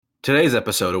Today's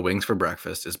episode of Wings for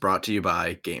Breakfast is brought to you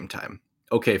by Game Time.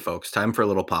 Okay, folks, time for a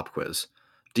little pop quiz.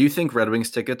 Do you think Red Wings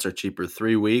tickets are cheaper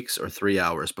 3 weeks or 3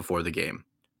 hours before the game?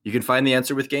 You can find the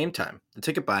answer with Game Time, the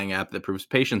ticket buying app that proves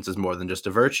patience is more than just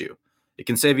a virtue. It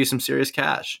can save you some serious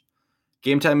cash.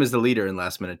 Game Time is the leader in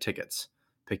last minute tickets.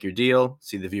 Pick your deal,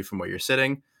 see the view from where you're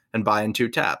sitting, and buy in 2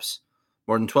 taps.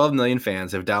 More than 12 million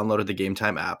fans have downloaded the Game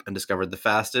Time app and discovered the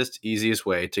fastest, easiest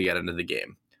way to get into the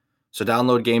game. So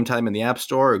download Game Time in the App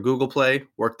Store or Google Play,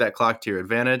 work that clock to your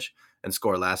advantage, and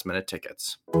score last-minute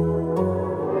tickets.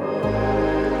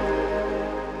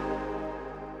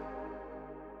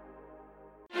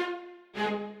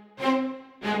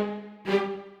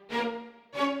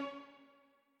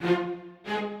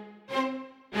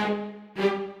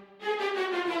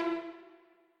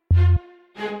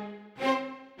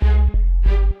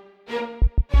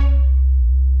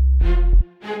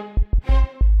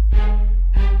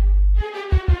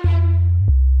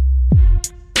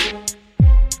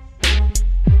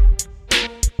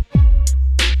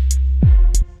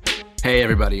 Hey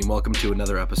everybody, and welcome to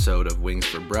another episode of Wings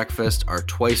for Breakfast, our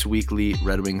twice-weekly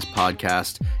Red Wings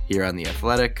podcast here on The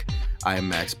Athletic. I am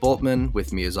Max Bultman.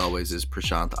 With me, as always, is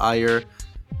Prashanth Iyer.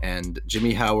 And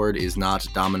Jimmy Howard is not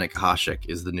Dominik Hasek,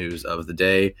 is the news of the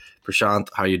day. Prashanth,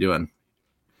 how are you doing?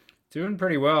 Doing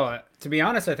pretty well. To be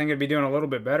honest, I think it'd be doing a little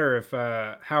bit better if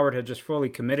Howard had just fully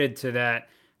committed to that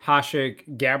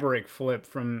Hasek-Gaborik flip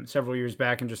from several years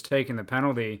back and just taken the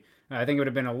penalty. I think it would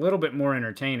have been a little bit more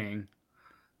entertaining.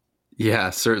 Yeah,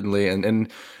 certainly. And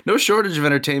no shortage of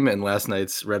entertainment in last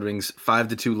night's Red Wings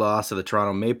 5-2 loss to the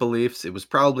Toronto Maple Leafs. It was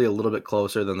probably a little bit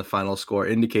closer than the final score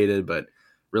indicated, but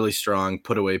really strong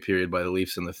put-away period by the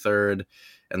Leafs in the third.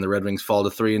 And the Red Wings fall to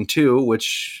 3-2,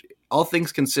 which, all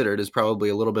things considered, is probably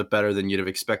a little bit better than you'd have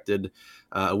expected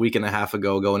a week and a half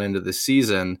ago going into the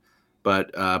season.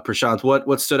 But Prashanth,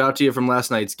 what stood out to you from last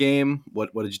night's game?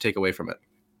 What did you take away from it?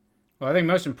 Well, I think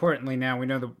most importantly now we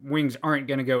know the Wings aren't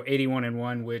going to go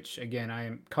 81-1, which again I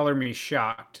am color me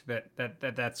shocked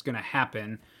that's going to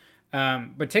happen.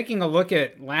 But taking a look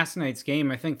at last night's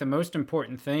game, I think the most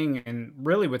important thing, and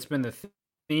really what's been the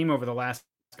theme over the last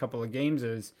couple of games,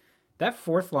 is that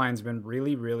fourth line's been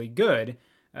really, really good.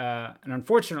 And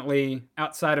unfortunately,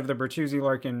 outside of the Bertuzzi,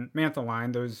 Larkin, Mantha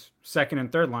line, those second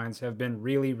and third lines have been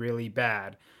really, really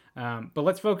bad. But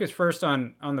let's focus first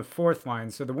on the fourth line.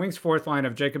 So the Wings' fourth line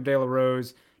of Jacob De La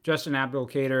Rose, Justin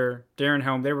Abdelkader, Darren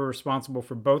Helm, they were responsible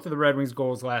for both of the Red Wings'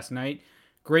 goals last night.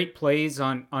 Great plays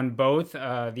on both. The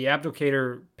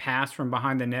Abdelkader pass from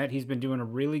behind the net, he's been doing a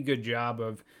really good job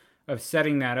of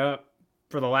setting that up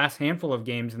for the last handful of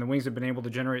games, and the Wings have been able to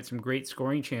generate some great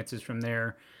scoring chances from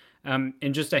there.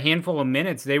 In just a handful of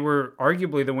minutes, they were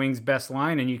arguably the Wings' best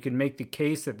line, and you could make the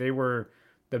case that they were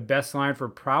the best line for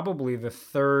probably the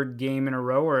third game in a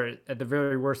row, or at the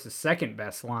very worst, the second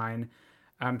best line.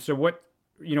 So what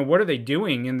are they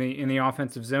doing in the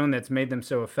offensive zone that's made them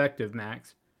so effective,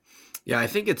 Max? Yeah, I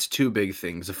think it's two big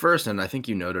things. The first, and I think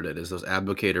you noted it, is those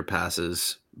Abdelkader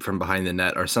passes from behind the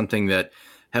net are something that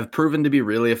have proven to be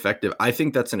really effective. I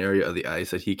think that's an area of the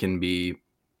ice that he can be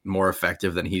more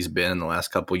effective than he's been in the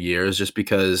last couple of years, just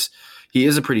because he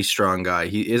is a pretty strong guy.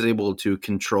 He is able to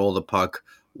control the puck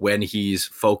when he's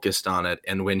focused on it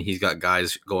and when he's got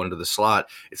guys going to the slot.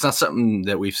 It's not something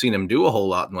that we've seen him do a whole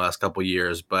lot in the last couple of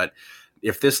years, but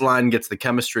if this line gets the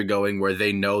chemistry going where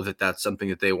they know that that's something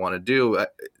that they want to do,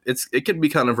 it can be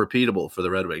kind of repeatable for the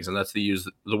Red Wings. And that's the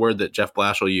word that Jeff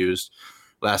Blashill used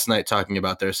last night talking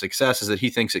about their success, is that he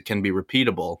thinks it can be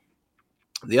repeatable.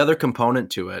 The other component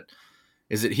to it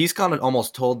is that he's kind of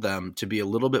almost told them to be a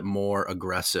little bit more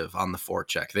aggressive on the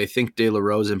forecheck. They think De La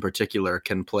Rose in particular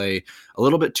can play a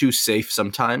little bit too safe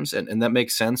sometimes, and that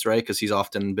makes sense, right? Because he's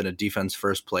often been a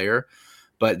defense-first player.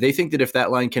 But they think that if that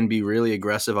line can be really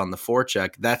aggressive on the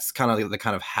forecheck, that's kind of the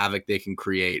kind of havoc they can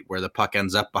create, where the puck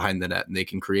ends up behind the net and they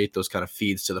can create those kind of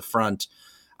feeds to the front.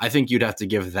 I think you'd have to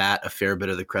give that a fair bit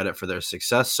of the credit for their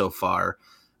success so far.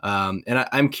 And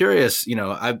I'm curious,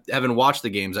 I haven't watched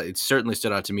the games. It certainly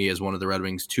stood out to me as one of the Red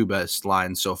Wings' two best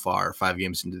lines so far, 5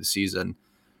 games into the season.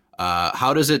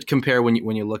 How does it compare when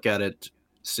you look at it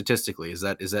statistically?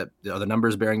 Are the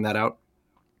numbers bearing that out?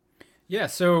 Yeah,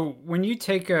 so when you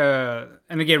take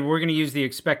and again, we're going to use the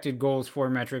expected goals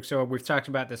for metric. So we've talked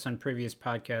about this on previous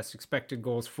podcasts. Expected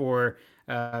goals for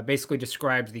basically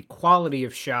describes the quality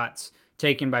of shots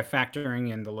taken by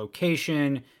factoring in the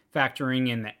location, factoring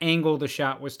in the angle the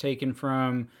shot was taken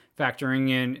from, factoring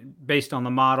in, based on the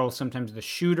model, sometimes the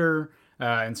shooter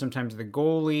and sometimes the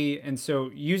goalie. And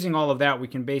so using all of that, we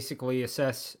can basically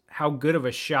assess how good of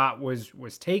a shot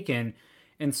was taken.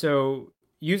 And so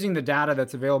using the data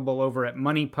that's available over at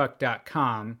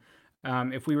moneypuck.com,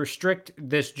 If we restrict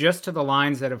this just to the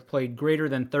lines that have played greater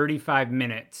than 35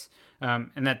 minutes,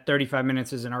 and that 35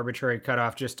 minutes is an arbitrary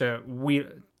cutoff just to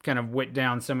kind of wit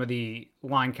down some of the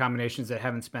line combinations that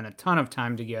haven't spent a ton of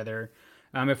time together.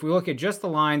 If we look at just the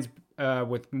lines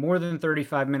with more than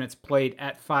 35 minutes played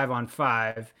at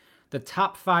 5-on-5, the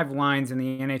top 5 lines in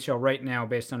the NHL right now,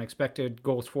 based on expected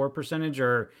goals for percentage,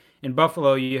 are in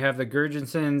Buffalo, you have the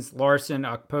Gurgensons, Larson,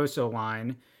 Okposo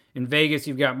line. In Vegas,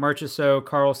 you've got Marchessault,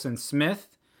 Carlson,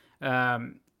 Smith.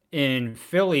 In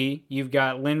Philly, you've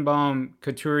got Lindbaum,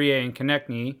 Couturier, and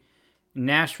Konechny. In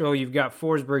Nashville, you've got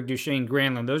Forsberg, Duchesne,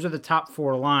 Granlund. Those are the top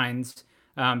 4 lines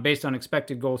based on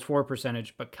expected goals for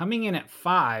percentage. But coming in at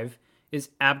 5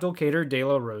 is Abdelkader, De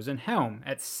La Rose, and Helm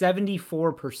at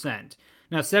 74%.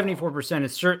 Now, 74%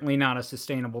 is certainly not a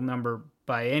sustainable number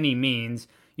by any means.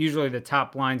 Usually the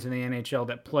top lines in the NHL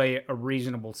that play a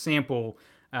reasonable sample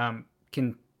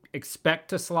can expect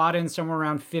to slot in somewhere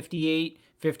around 58,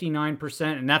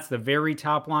 59%, and that's the very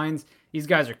top lines. These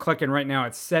guys are clicking right now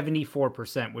at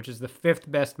 74%, which is the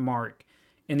 5th best mark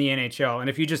in the NHL. And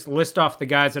if you just list off the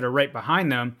guys that are right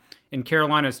behind them, in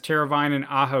Carolina's Teravainen,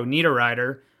 Aho,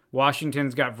 Niederreiter,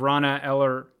 Washington's got Vrana,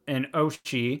 Eller, and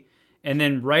Oshie. And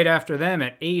then right after them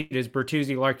at 8 is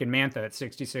Bertuzzi, Larkin, Mantha at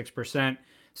 66%.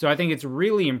 So I think it's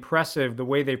really impressive the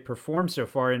way they've performed so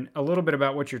far. And a little bit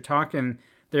about what you're talking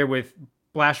there with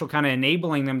Blashill kind of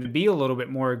enabling them to be a little bit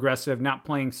more aggressive, not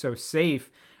playing so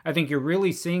safe. I think you're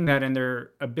really seeing that in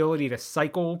their ability to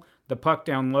cycle the puck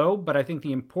down low. But I think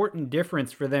the important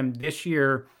difference for them this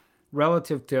year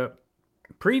relative to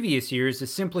previous years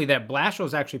is simply that Blashill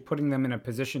is actually putting them in a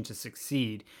position to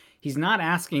succeed. He's not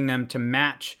asking them to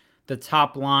match the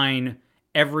top line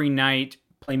every night,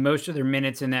 play most of their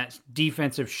minutes in that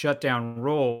defensive shutdown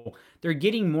role. They're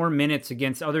getting more minutes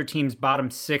against other teams' bottom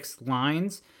 6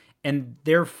 lines, and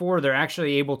therefore they're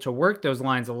actually able to work those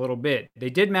lines a little bit.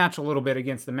 They did match a little bit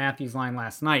against the Matthews line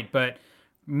last night, but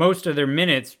most of their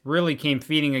minutes really came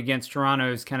feeding against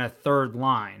Toronto's kind of 3rd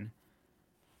line.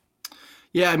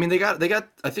 Yeah, I mean they got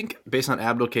I think based on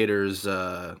Abdelkader's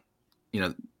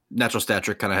natural stat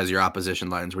trick kind of has your opposition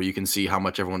lines where you can see how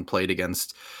much everyone played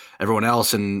against everyone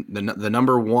else. And the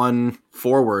number 1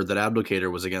 forward that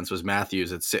Abdelkader was against was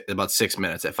Matthews at about 6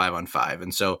 minutes at 5-on-5.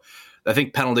 And so I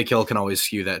think penalty kill can always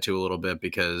skew that too a little bit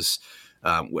because,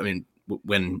 when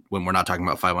we're not talking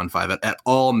about 5-on-5 at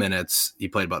all minutes, he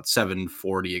played about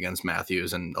 740 against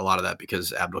Matthews. And a lot of that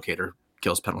because Abdelkader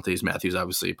kills penalties. Matthews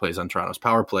obviously plays on Toronto's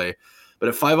power play. But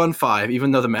at 5-on-5,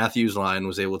 even though the Matthews line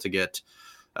was able to get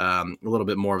a little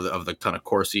bit more of the kind of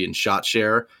Corsi and shot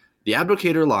share, the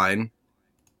Abdelkader line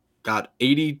got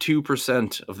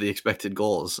 82% of the expected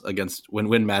goals against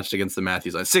when matched against the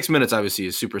Matthews line. 6 minutes obviously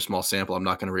is super small sample. I'm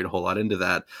not going to read a whole lot into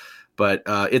that, but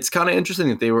it's kind of interesting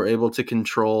that they were able to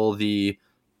control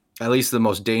at least the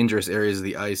most dangerous areas of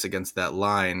the ice against that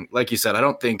line. Like you said, I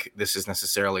don't think this is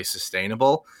necessarily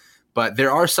sustainable, but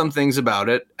there are some things about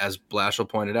it, as Blashill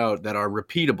pointed out, that are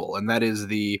repeatable, and that is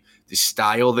the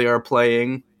style they are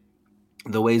playing,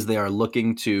 the ways they are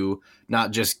looking to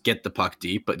not just get the puck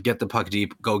deep, but get the puck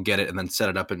deep, go get it, and then set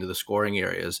it up into the scoring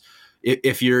areas.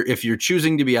 If you're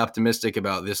choosing to be optimistic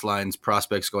about this line's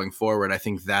prospects going forward, I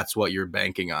think that's what you're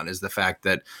banking on, is the fact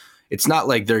that it's not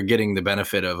like they're getting the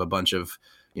benefit of a bunch of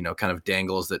kind of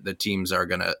dangles that the teams are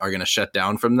gonna shut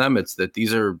down from them. It's that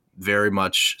these are very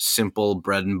much simple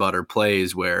bread and butter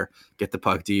plays where get the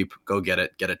puck deep, go get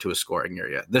it to a scoring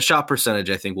area. The shot percentage,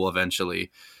 I think, will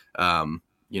eventually,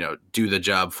 do the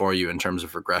job for you in terms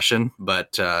of regression.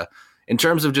 But in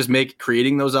terms of just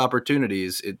creating those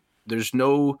opportunities, there's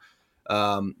no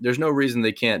reason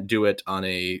they can't do it on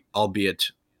a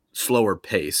albeit slower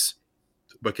pace,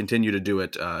 but continue to do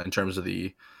it in terms of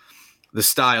the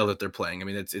style that they're playing. I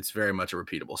mean, it's very much a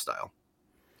repeatable style.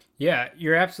 Yeah,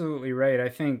 you're absolutely right. I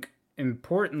think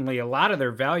importantly, a lot of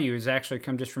their value has actually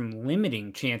come just from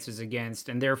limiting chances against,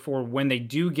 and therefore when they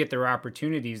do get their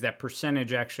opportunities, that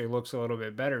percentage actually looks a little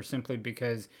bit better simply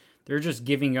because they're just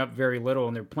giving up very little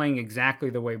and they're playing exactly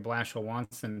the way Blashill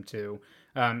wants them to.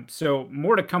 So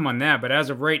more to come on that, but as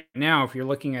of right now, if you're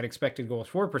looking at expected goals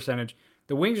for percentage,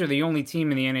 the Wings are the only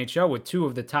team in the NHL with 2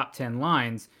 of the top 10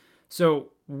 lines.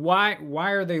 So why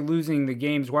are they losing the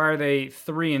games? Why are they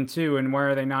 3-2, and why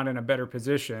are they not in a better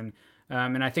position?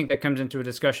 And I think that comes into a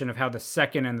discussion of how the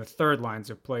 2nd and the 3rd lines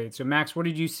have played. So Max, what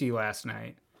did you see last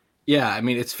night? Yeah, I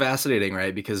mean, it's fascinating,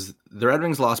 right? Because the Red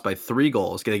Wings lost by 3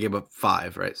 goals. They gave up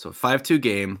 5, right? So 5-2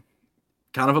 game,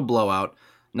 kind of a blowout.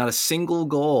 Not a single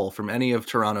goal from any of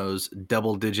Toronto's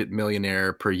double-digit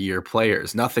millionaire per year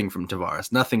players. Nothing from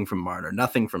Tavares, nothing from Marner,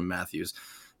 nothing from Matthews.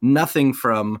 Nothing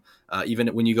from, even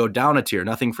when you go down a tier,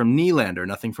 nothing from Nylander,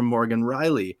 nothing from Morgan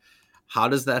Rielly. How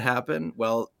does that happen?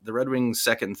 Well, the Red Wings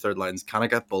second and third lines kind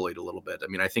of got bullied a little bit. I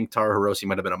mean, I think Taro Hirose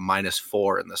might have been a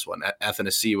 -4 in this one.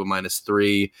 Athanasiou a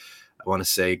 -3. I want to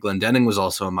say Glendening was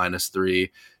also a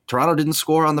 -3. Toronto didn't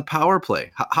score on the power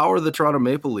play. How are the Toronto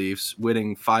Maple Leafs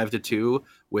winning 5-2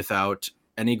 without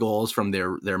any goals from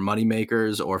their money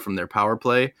makers or from their power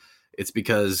play? It's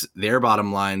because their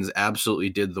bottom lines absolutely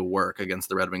did the work against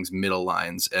the Red Wings middle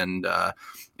lines, and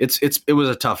it was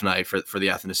a tough night for the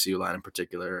Athanasiou line in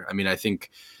particular. I mean, I think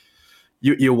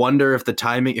you wonder if the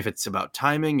timing, if it's about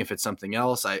timing, if it's something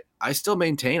else. I still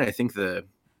maintain I think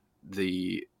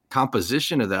the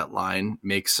composition of that line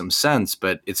makes some sense,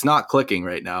 but it's not clicking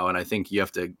right now, and I think you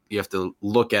have to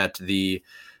look at the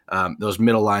those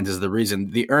middle lines as the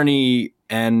reason. The Ernie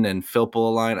N and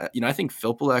Filppula line, I think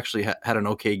Filppula actually had an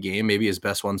okay game, maybe his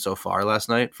best one so far last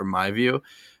night from my view.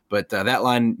 But that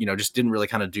line, just didn't really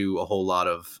kind of do a whole lot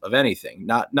of anything.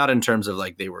 Not in terms of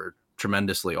like they were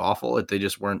tremendously awful. They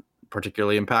just weren't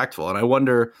particularly impactful. And I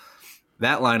wonder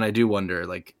that line. I do wonder,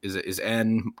 like, is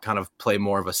N kind of play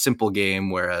more of a simple game,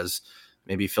 whereas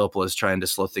maybe Filppula is trying to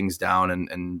slow things down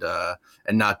and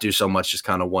not do so much, just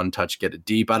kind of one touch, get it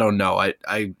deep. I don't know.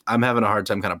 I'm having a hard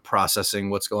time kind of processing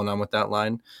what's going on with that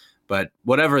line. But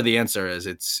whatever the answer is,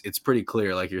 it's pretty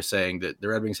clear, like you're saying, that the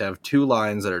Red Wings have two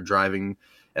lines that are driving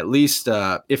at least,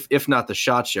 if not the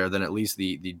shot share, then at least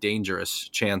the dangerous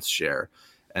chance share,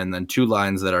 and then two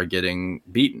lines that are getting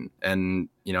beaten. And,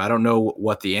 I don't know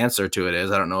what the answer to it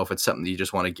is. I don't know if it's something that you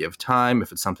just want to give time,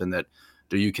 if it's something that,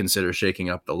 do you consider shaking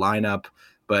up the lineup?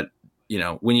 But,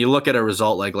 when you look at a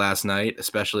result like last night,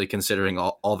 especially considering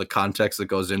all the context that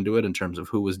goes into it in terms of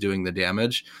who was doing the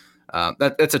damage,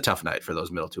 that's a tough night for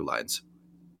those middle two lines.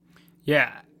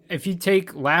 Yeah. If you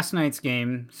take last night's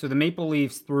game, so the Maple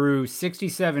Leafs threw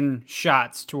 67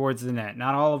 shots towards the net.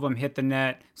 Not all of them hit the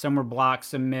net. Some were blocked,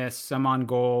 some missed, some on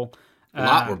goal. A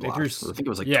lot were blocked. I think it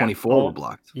was like 24 were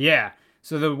blocked. Yeah.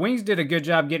 So the Wings did a good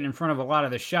job getting in front of a lot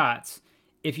of the shots.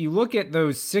 If you look at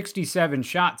those 67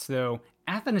 shots, though,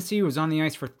 Athanasiou was on the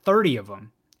ice for 30 of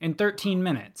them in 13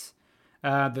 minutes.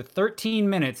 The 13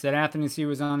 minutes that Athanasiou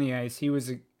was on the ice, he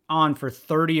was on for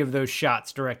 30 of those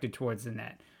shots directed towards the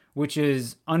net, which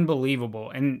is unbelievable.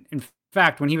 And in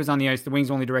fact, when he was on the ice, the Wings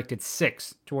only directed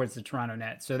 6 towards the Toronto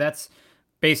net. So that's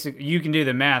basic. You can do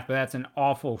the math, but that's an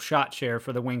awful shot share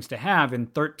for the Wings to have in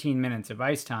 13 minutes of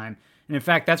ice time. And in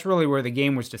fact, that's really where the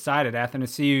game was decided.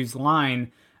 Athanasiou's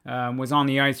line was on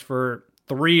the ice for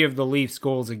 3 of the Leafs'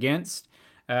 goals against,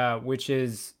 which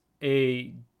is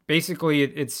basically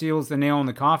it seals the nail in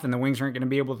the coffin. The Wings aren't going to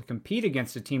be able to compete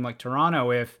against a team like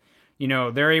Toronto if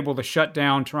they're able to shut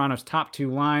down Toronto's top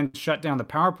 2 lines, shut down the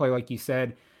power play, like you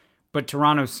said, but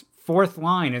Toronto's fourth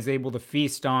line is able to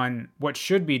feast on what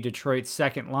should be Detroit's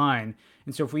second line.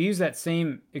 And so if we use that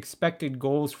same expected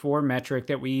goals for metric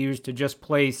that we use to just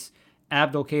place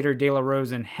Abdelkader, De La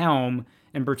Rose, and Helm,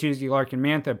 and Bertuzzi, Larkin,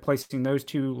 Mantha, placing those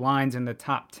 2 lines in the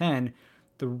top 10,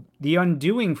 the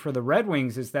undoing for the Red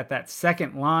Wings is that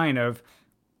second line of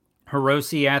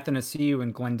Hirose, Athanasiou,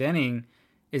 and Glendening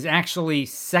is actually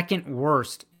second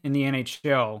worst in the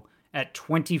NHL at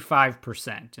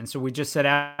 25%. And so we just said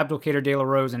Abdelkader, De La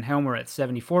Rose, and Helm were at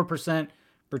 74%,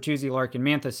 Bertuzzi, Larkin,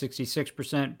 Mantha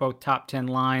 66%, both top 10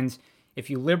 lines. If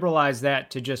you liberalize that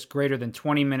to just greater than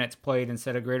 20 minutes played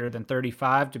instead of greater than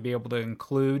 35 to be able to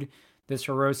include this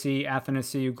Hirose,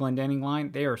 Athanasiou, Glendening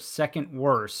line, they are second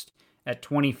worst at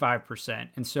 25%.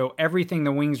 And so everything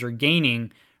the Wings are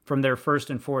gaining from their first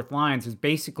and fourth lines is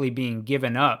basically being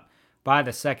given up by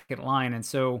the second line. And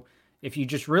so if you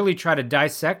just really try to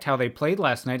dissect how they played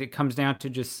last night, it comes down to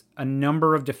just a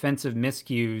number of defensive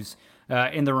miscues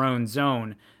in their own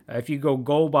zone. If you go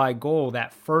goal by goal,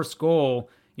 that first goal,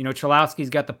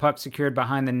 Cholowski's got the puck secured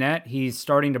behind the net. He's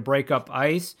starting to break up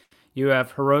ice. You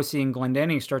have Hirose and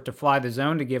Glendening start to fly the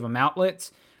zone to give him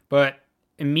outlets, but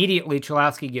immediately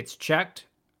Cholowski gets checked.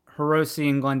 Hirose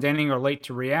and Glendening are late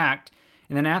to react,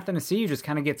 and then Athanasiou just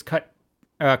kind of gets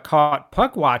caught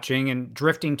puck watching and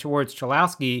drifting towards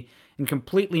Cholowski and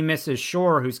completely misses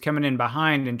Shore, who's coming in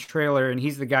behind and trailer, and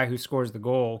he's the guy who scores the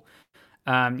goal.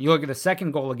 You look at the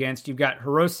second goal against, you've got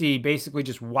Hirose basically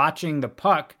just watching the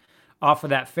puck off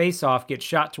of that face-off get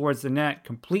shot towards the net,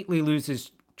 completely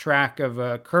loses track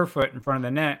of Kerfoot in front of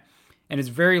the net, and is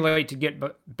very late to get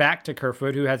back to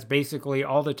Kerfoot, who has basically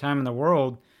all the time in the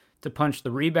world to punch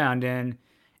the rebound in.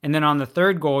 And then on the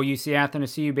third goal, you see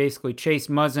Athanasiou basically chase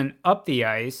Muzzin up the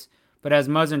ice, but as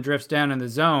Muzzin drifts down in the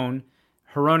zone,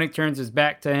 Hronek turns his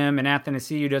back to him, and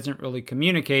Athanasiou doesn't really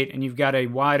communicate, and you've got a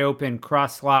wide-open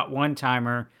cross-slot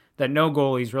one-timer that no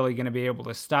goalie's really going to be able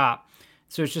to stop.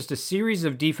 So it's just a series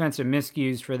of defensive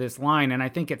miscues for this line, and I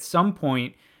think at some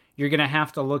point you're going to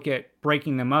have to look at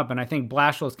breaking them up. And I think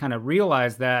Blashill's kind of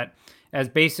realized that, as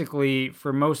basically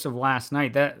for most of last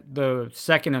night, that the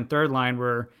second and third line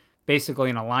were basically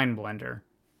in a line blender.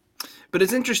 But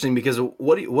it's interesting because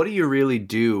what do you really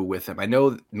do with him? I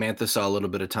know Mantha saw a little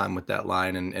bit of time with that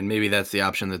line, and maybe that's the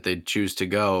option that they'd choose to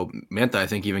go. Mantha, I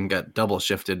think, even got double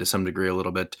shifted to some degree a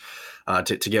little bit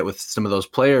to get with some of those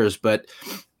players. But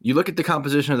you look at the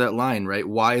composition of that line, right?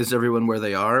 Why is everyone where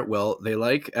they are? Well, they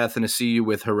like Athanasiou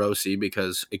with Hirose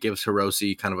because it gives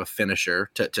Hirose kind of a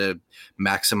finisher to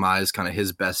maximize kind of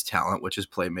his best talent, which is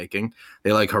playmaking.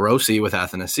 They like Hirose with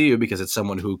Athanasiou because it's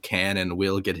someone who can and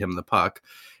will get him the puck.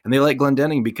 And they like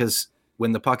Glendening because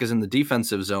when the puck is in the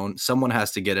defensive zone, someone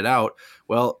has to get it out.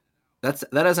 Well, that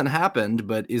hasn't happened,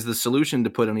 but is the solution to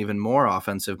put an even more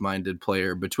offensive-minded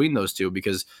player between those two?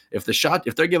 Because if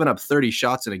they're giving up 30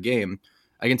 shots in a game,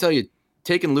 I can tell you,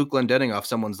 taking Luke Glendening off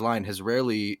someone's line has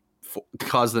rarely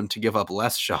caused them to give up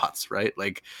less shots, right?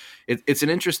 Like, it's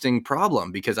an interesting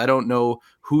problem because I don't know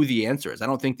who the answer is. I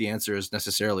don't think the answer is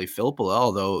necessarily Filppula,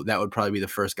 although that would probably be the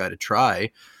first guy to try.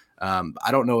 I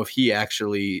don't know if he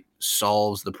actually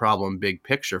solves the problem big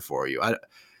picture for you.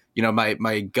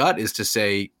 My gut is to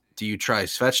say, do you try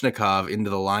Svechnikov into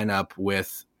the lineup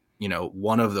with,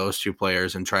 one of those two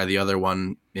players and try the other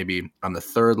one maybe on the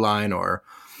third line or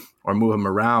move him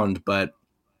around? But,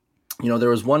 there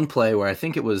was one play where I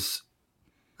think it was,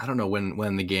 I don't know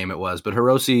when the game it was, but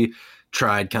Hirose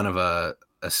tried kind of a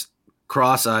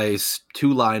cross ice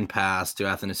 2-line pass to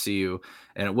Athanasiou,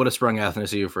 and it would have sprung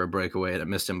Athanasiou for a breakaway, and it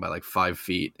missed him by like 5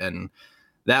 feet. And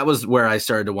that was where I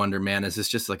started to wonder, man, is this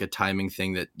just like a timing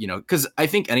thing that, because I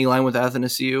think any line with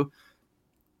Athanasiou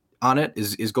on it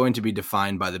is going to be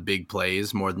defined by the big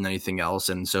plays more than anything else.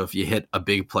 And so if you hit a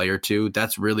big play or two,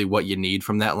 that's really what you need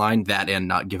from that line, that and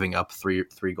not giving up three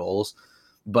goals.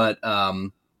 But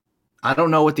I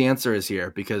don't know what the answer is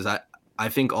here because I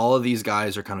think all of these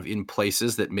guys are kind of in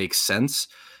places that make sense.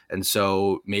 And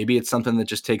so maybe it's something that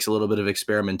just takes a little bit of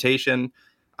experimentation.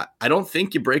 I don't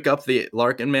think you break up the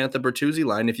Larkin, Mantha, Bertuzzi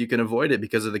line if you can avoid it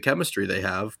because of the chemistry they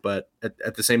have. But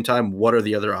at the same time, what are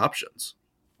the other options?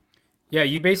 Yeah,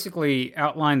 you basically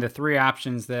outlined the three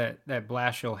options that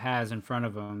Blashill has in front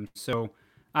of him. So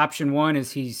option one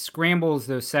is he scrambles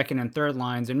those second and third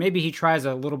lines, and maybe he tries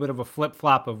a little bit of a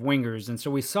flip-flop of wingers. And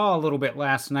so we saw a little bit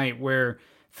last night where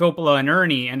Filppula and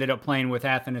Ernie ended up playing with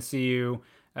Athanasiou,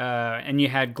 and you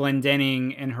had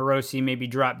Glendening and Hirose maybe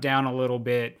drop down a little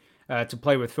bit to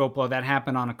play with Filppula. That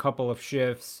happened on a couple of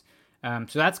shifts.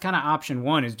 So that's kind of option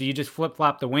one, is do you just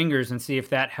flip-flop the wingers and see if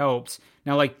that helps?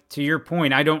 Now, like, to your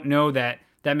point, I don't know that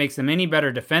makes them any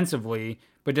better defensively,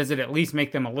 but does it at least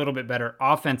make them a little bit better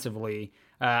offensively?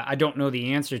 I don't know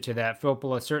the answer to that.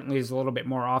 Filppula certainly is a little bit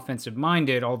more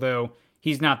offensive-minded, although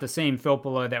he's not the same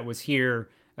Filppula that was here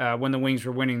when the Wings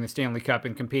were winning the Stanley Cup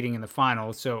and competing in the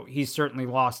finals. So he's certainly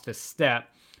lost a step.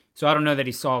 So I don't know that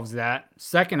he solves that.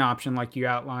 Second option, like you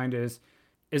outlined, is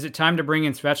it time to bring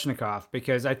in Svechnikov?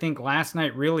 Because I think last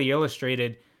night really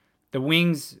illustrated the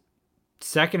Wings'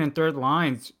 second and third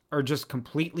lines are just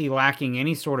completely lacking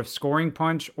any sort of scoring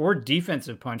punch or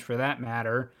defensive punch for that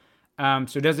matter.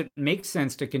 So does it make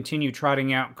sense to continue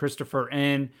trotting out Christopher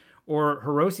N? Or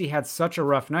Hirose had such a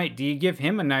rough night. Do you give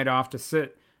him a night off to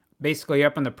sit basically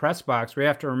up in the press box? We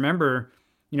have to remember,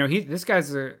 this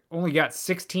guy's only got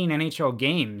 16 NHL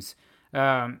games.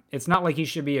 It's not like he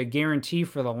should be a guarantee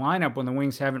for the lineup when the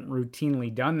Wings haven't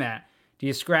routinely done that. Do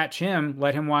you scratch him,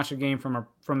 let him watch a game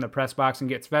from the press box and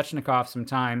get Svechnikov some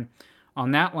time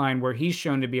on that line where he's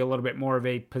shown to be a little bit more of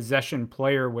a possession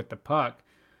player with the puck?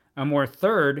 Or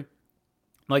third,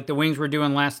 like the Wings were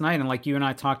doing last night and like you and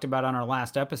I talked about on our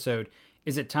last episode,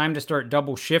 is it time to start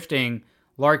double shifting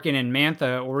Larkin and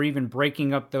Mantha, or even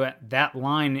breaking up that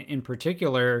line in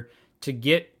particular to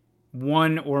get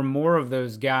one or more of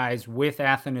those guys with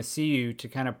Athanasiou to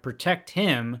kind of protect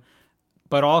him,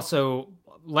 but also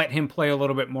let him play a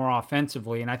little bit more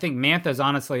offensively? And I think Mantha's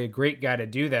honestly a great guy to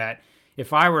do that.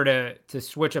 If I were to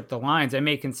switch up the lines, I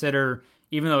may consider,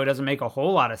 even though it doesn't make a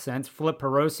whole lot of sense, flip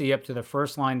Hirose up to the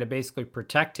first line to basically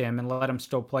protect him and let him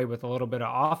still play with a little bit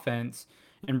of offense,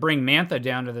 and bring Mantha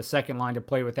down to the second line to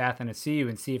play with Athanasiou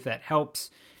and see if that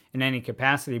helps in any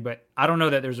capacity. But I don't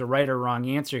know that there's a right or wrong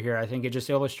answer here. I think it just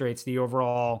illustrates the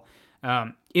overall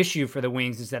issue for the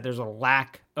Wings, is that there's a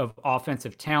lack of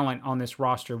offensive talent on this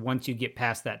roster once you get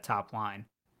past that top line.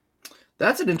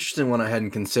 That's an interesting one I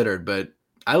hadn't considered, but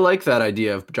I like that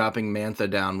idea of dropping Mantha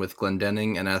down with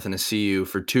Glendening and Athanasiou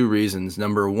for two reasons.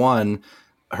 Number one,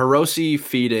 Hirose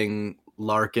feeding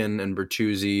Larkin and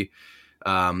Bertuzzi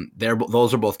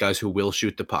Those are both guys who will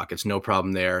shoot the puck. It's no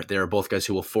problem there. They're both guys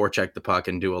who will forecheck the puck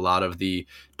and do a lot of the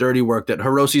dirty work that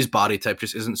Hirosi's body type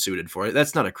just isn't suited for.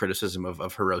 That's not a criticism of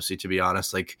Hiroshi, to be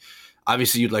honest. Like,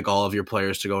 obviously, you'd like all of your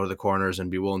players to go to the corners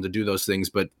and be willing to do those things,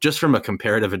 but just from a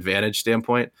comparative advantage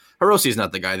standpoint, Hirosi's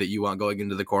not the guy that you want going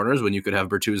into the corners when you could have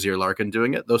Bertuzzi or Larkin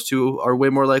doing it. Those two are way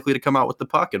more likely to come out with the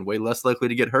puck and way less likely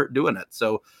to get hurt doing it.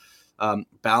 So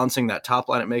balancing that top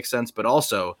line, it makes sense. But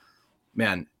also,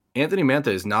 man, Anthony Mantha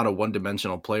is not a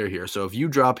one-dimensional player here. So if you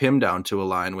drop him down to a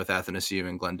line with Athanasiou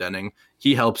and Glendening,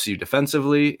 he helps you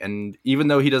defensively. And even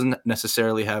though he doesn't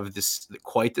necessarily have this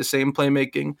quite the same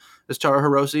playmaking as Taro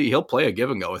Hirose, he'll play a give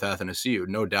and go with Athanasiou,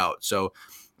 no doubt. So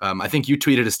I think you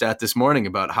tweeted a stat this morning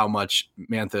about how much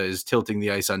Mantha is tilting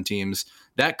the ice on teams.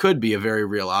 That could be a very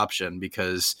real option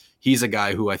because he's a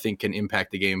guy who I think can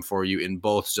impact the game for you in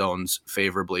both zones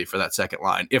favorably for that second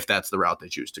line, if that's the route they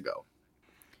choose to go.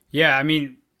 Yeah, I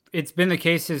mean, it's been the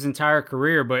case his entire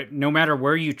career, but no matter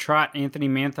where you trot Anthony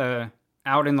Mantha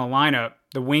out in the lineup,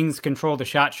 the Wings control the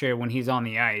shot share when he's on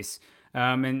the ice.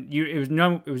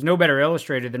 It was no better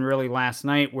illustrated than really last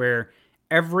night, where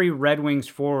every Red Wings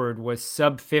forward was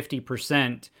sub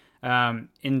 50%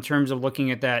 in terms of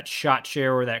looking at that shot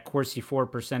share or that Corsi for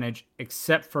percentage,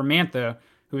 except for Mantha,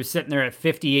 who was sitting there at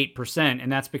 58%,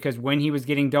 and that's because when he was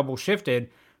getting double shifted,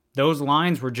 those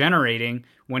lines were generating.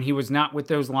 When he was not with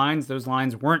those lines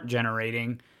weren't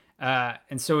generating.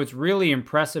 And so it's really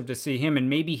impressive to see him. And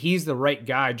maybe he's the right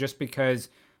guy just because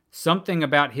something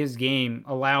about his game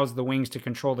allows the Wings to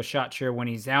control the shot share when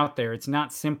he's out there. It's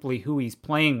not simply who he's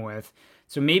playing with.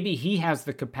 So maybe he has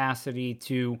the capacity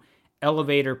to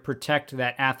elevate or protect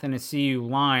that Athanasiou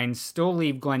line, still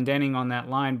leave Glendening on that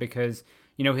line because,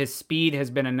 his speed has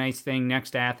been a nice thing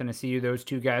next to Athanasiou. Those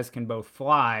two guys can both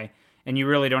fly. And you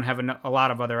really don't have a lot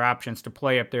of other options to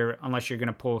play up there unless you're going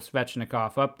to pull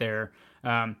Svechnikov up there.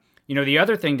 The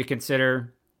other thing to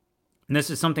consider, and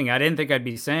this is something I didn't think I'd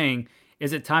be saying,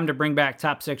 is it time to bring back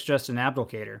top six Justin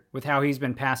Abdelkader with how he's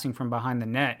been passing from behind the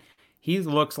net? He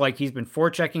looks like he's been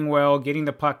forechecking well, getting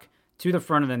the puck to the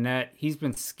front of the net. He's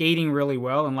been skating really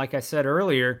well. And like I said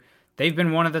earlier, they've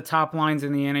been one of the top lines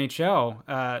in the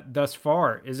NHL thus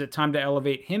far. Is it time to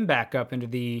elevate him back up into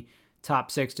the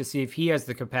top six to see if he has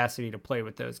the capacity to play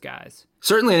with those guys?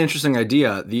 Certainly an interesting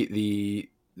idea. The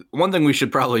one thing we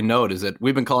should probably note is that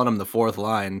we've been calling them the fourth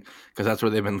line because that's where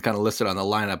they've been kind of listed on the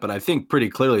lineup. But I think pretty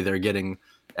clearly they're getting,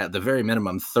 at the very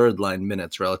minimum, third line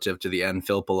minutes relative to the N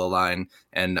Filppula line.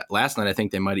 And last night, I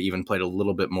think they might have even played a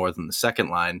little bit more than the second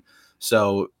line.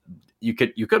 So you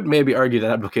could maybe argue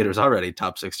that Abdelkader is already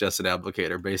top six Justin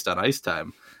Abdelkader based on ice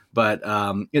time. But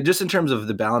just in terms of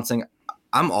the balancing,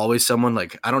 I'm always someone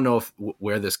like, I don't know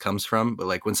where this comes from, but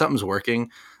like when something's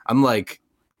working, I'm like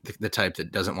the type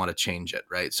that doesn't want to change it,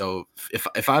 right? So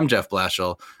if I'm Jeff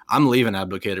Blashill, I'm leaving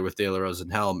Abdelkader with De La Rose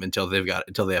and Helm until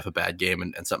they have a bad game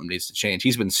and something needs to change.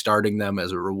 He's been starting them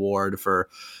as a reward for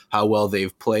how well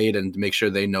they've played and to make sure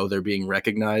they know they're being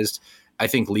recognized. I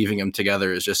think leaving them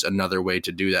together is just another way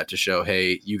to do that, to show,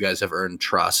 hey, you guys have earned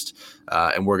trust,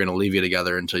 and we're going to leave you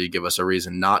together until you give us a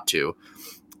reason not to.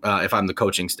 If I'm the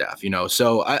coaching staff,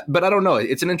 but I don't know.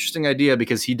 It's an interesting idea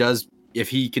because he does, if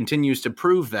he continues to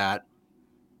prove that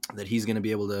he's going to be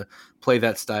able to play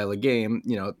that style of game,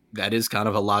 that is kind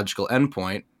of a logical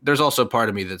endpoint. There's also part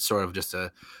of me that's sort of just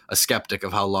a skeptic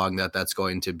of how long that's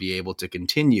going to be able to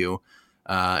continue.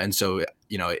 And so,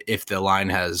 if the line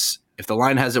has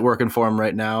it working for him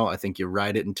right now, I think you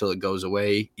ride it until it goes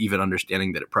away, even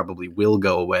understanding that it probably will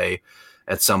go away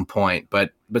at some point,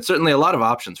 but certainly a lot of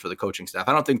options for the coaching staff.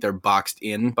 I don't think they're boxed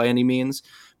in by any means,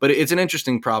 but it's an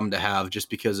interesting problem to have just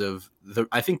because of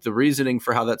I think the reasoning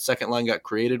for how that second line got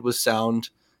created was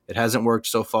sound. It hasn't worked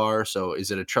so far. So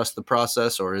is it a trust the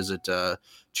process or is it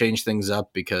change things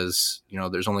up because,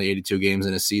 there's only 82 games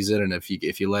in a season. And if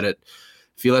you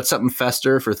let something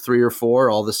fester for 3 or 4,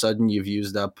 all of a sudden you've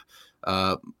used up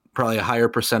probably a higher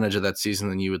percentage of that season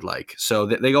than you would like. So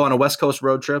they go on a West Coast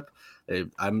road trip.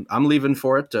 I'm leaving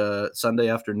for it Sunday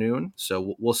afternoon,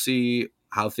 so we'll see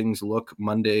how things look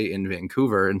Monday in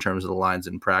Vancouver in terms of the lines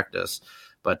in practice.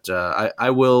 But I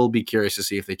will be curious to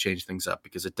see if they change things up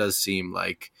because it does seem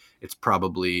like it's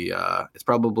probably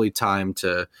time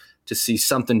to see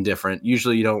something different.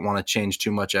 Usually, you don't want to change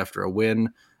too much after a win.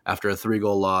 After a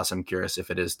 3-goal loss, I'm curious if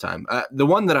it is time. The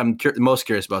one that I'm most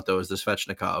curious about though is the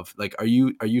Svechnikov. Like, are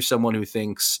you someone who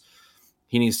thinks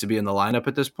he needs to be in the lineup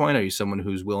at this point? Are you someone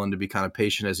who's willing to be kind of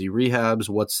patient as he rehabs?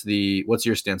 What's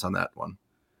your stance on that one?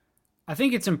 I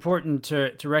think it's important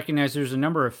to recognize there's a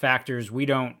number of factors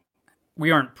we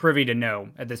aren't privy to know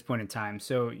at this point in time.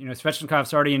 So,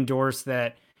 Svechnikov's already endorsed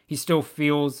that he still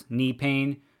feels knee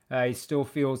pain. He still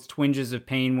feels twinges of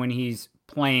pain when he's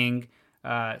playing.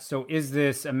 So is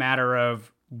this a matter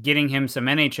of getting him some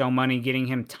NHL money, getting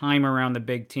him time around the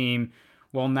big team,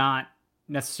 while not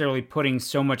necessarily putting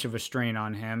so much of a strain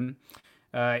on him?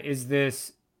 Is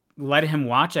this let him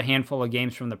watch a handful of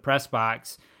games from the press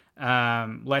box,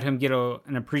 let him get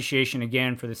an appreciation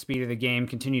again for the speed of the game,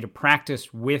 continue to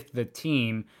practice with the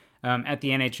team at the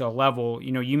NHL level?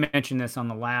 You know, you mentioned this on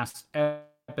the last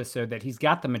episode that he's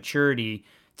got the maturity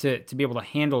to be able to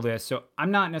handle this. So I'm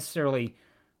not necessarily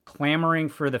clamoring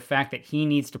for the fact that he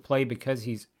needs to play because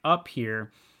he's up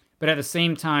here. But at the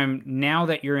same time, now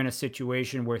that you're in a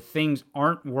situation where things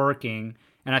aren't working,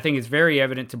 and I think it's very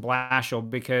evident to Blashill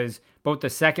because both the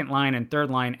second line and third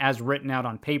line, as written out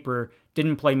on paper,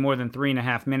 didn't play more than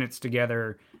 3.5 minutes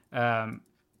together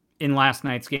in last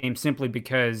night's game simply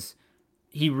because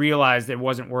he realized it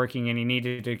wasn't working and he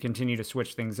needed to continue to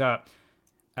switch things up.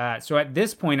 So at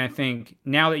this point, I think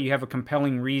now that you have a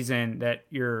compelling reason that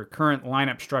your current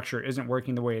lineup structure isn't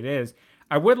working the way it is,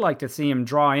 I would like to see him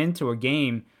draw into a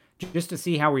game just to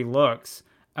see how he looks.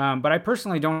 But I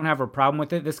personally don't have a problem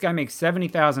with it. This guy makes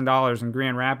 $70,000 in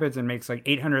Grand Rapids and makes like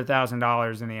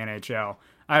 $800,000 in the NHL.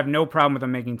 I have no problem with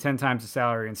him making 10 times the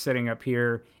salary and sitting up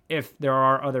here if there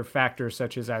are other factors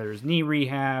such as either his knee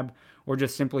rehab or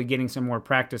just simply getting some more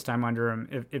practice time under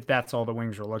him if that's all the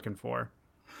Wings are looking for.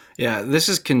 Yeah, this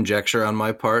is conjecture on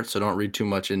my part, so don't read too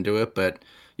much into it. But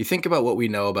you think about what we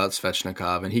know about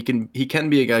Svechnikov, and he can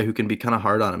be a guy who can be kind of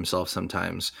hard on himself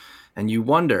sometimes. And you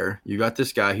wonder, you got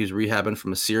this guy who's rehabbing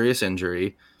from a serious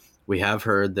injury. We have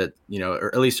heard that,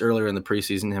 or at least earlier in the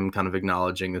preseason, him kind of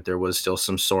acknowledging that there was still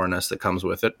some soreness that comes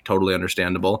with it. Totally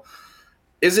understandable.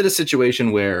 Is it a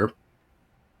situation where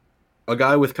a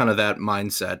guy with kind of that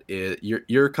mindset,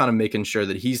 you're kind of making sure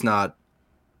that he's not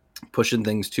pushing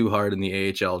things too hard in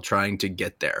the AHL, trying to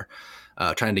get there,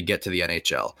 trying to get to the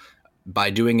NHL?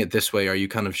 By doing it this way, are you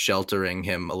kind of sheltering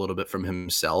him a little bit from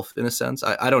himself in a sense?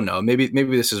 I don't know. Maybe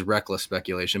this is reckless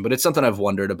speculation, but it's something I've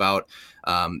wondered about,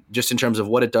 just in terms of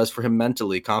what it does for him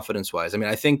mentally, confidence wise. I mean,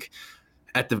 I think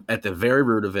at the very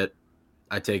root of it,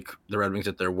 I take the Red Wings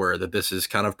at their word that this is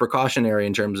kind of precautionary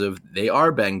in terms of they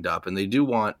are banged up and they do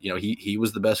want, he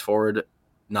was the best forward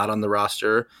not on the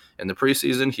roster in the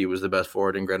preseason. He was the best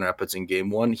forward in Grand Rapids in game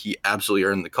one. He absolutely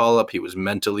earned the call up. He was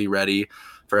mentally ready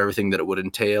for everything that it would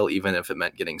entail, even if it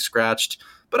meant getting scratched.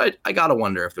 But I got to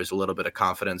wonder if there's a little bit of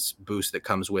confidence boost that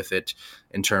comes with it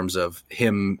in terms of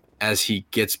him as he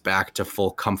gets back to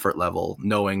full comfort level,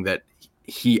 knowing that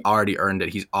he already earned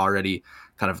it. He's already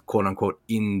kind of quote unquote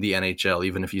in the NHL,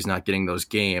 even if he's not getting those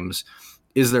games.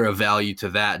 Is there a value to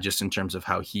that just in terms of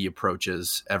how he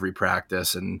approaches every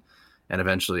practice and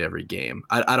eventually every game?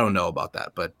 I don't know about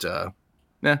that, but a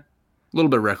little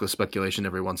bit of reckless speculation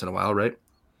every once in a while, right?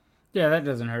 Yeah, that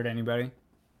doesn't hurt anybody.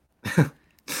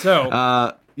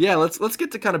 So, let's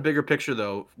get to kind of bigger picture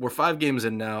though. We're 5 games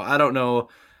in now. I don't know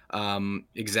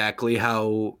exactly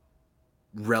how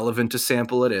relevant to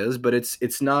sample it is, but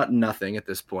it's not nothing at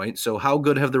this point. So how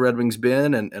good have the Red Wings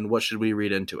been, and what should we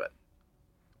read into it?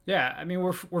 yeah, I mean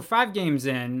we're 5 games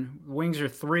in. Wings are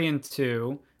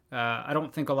 3-2. I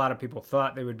don't think a lot of people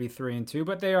thought they would be 3-2,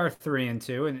 but they are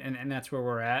 3-2, and that's where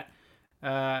we're at.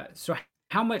 So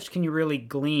how much can you really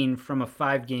glean from a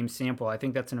 5 game sample? I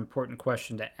think that's an important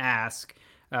question to ask.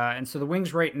 And so the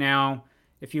Wings right now,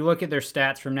 if you look at their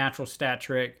stats from Natural Stat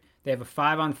Trick, they have a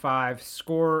 5-on-5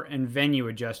 score and venue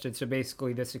adjusted. So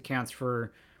basically, this accounts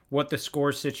for what the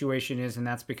score situation is, and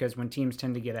that's because when teams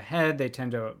tend to get ahead, they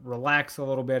tend to relax a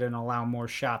little bit and allow more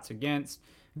shots against.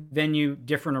 Venue,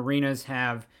 different arenas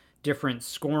have different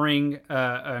scoring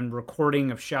and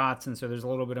recording of shots, and so there's a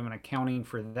little bit of an accounting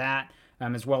for that,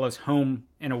 as well as home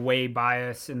and away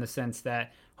bias in the sense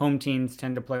that home teams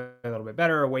tend to play a little bit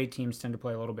better, away teams tend to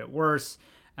play a little bit worse.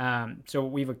 So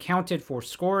we've accounted for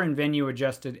score and venue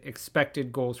adjusted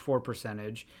expected goals for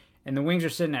percentage, and the Wings are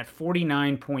sitting at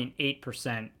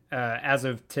 49.8% as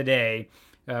of today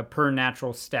per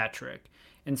Natural Stat Trick.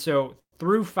 And so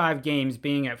through 5 games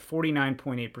being at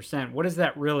 49.8%, what does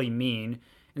that really mean?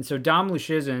 And so Dom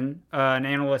Luszczyszyn, an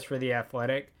analyst for The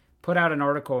Athletic, put out an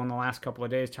article in the last couple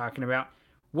of days talking about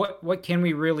what can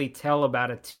we really tell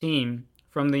about a team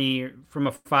from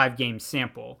a 5 game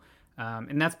sample.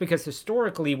 And that's because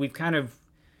historically we've kind of,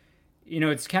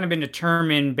 it's kind of been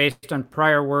determined based on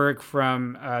prior work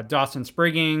from Dawson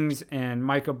Spriggins and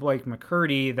Michael Blake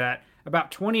McCurdy that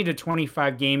about 20 to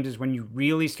 25 games is when you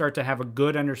really start to have a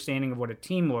good understanding of what a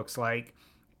team looks like.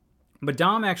 But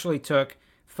Dom actually took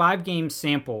 5 game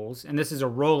samples, and this is a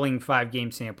rolling 5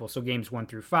 game sample. So games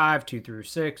 1-5,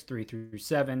 2-6,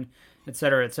 3-7, et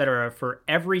cetera, for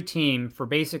every team for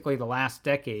basically the last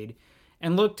decade.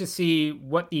 and looked to see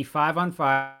what the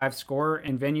 5-on-5 score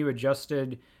and venue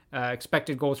adjusted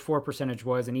expected goals for percentage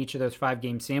was in each of those 5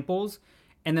 game samples,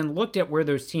 and then looked at where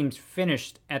those teams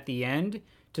finished at the end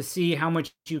to see how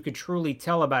much you could truly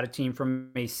tell about a team from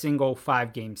a single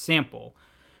 5 game sample.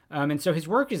 And so his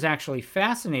work is actually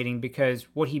fascinating because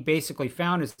what he basically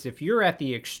found is if you're at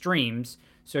the extremes,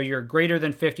 so you're greater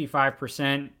than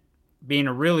 55% being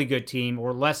a really good team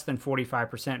or less than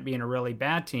 45% being a really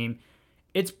bad team,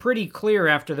 it's pretty clear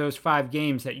after those 5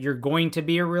 games that you're going to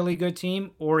be a really good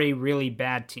team or a really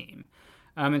bad team.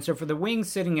 And so for the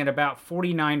Wings sitting at about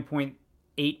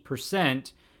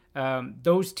 49.8%,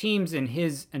 those teams in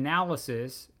his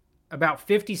analysis, about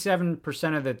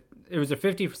 57% of the it was a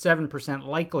 57%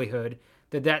 likelihood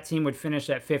that that team would finish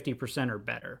at 50% or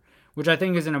better, which I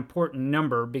think is an important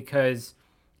number because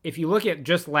if you look at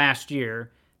just last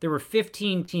year, there were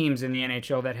 15 teams in the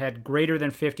NHL that had greater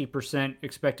than 50%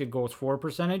 expected goals for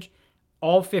percentage.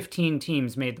 All 15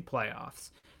 teams made the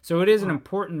playoffs. So it is an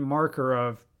important marker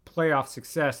of playoff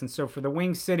success. And so for the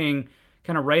Wings sitting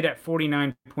kind of right at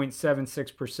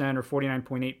 49.76% or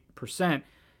 49.8%,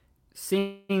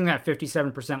 seeing that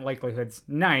 57% likelihood's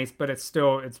nice, but it's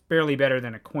barely better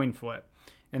than a coin flip.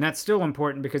 And that's still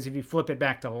important because if you flip it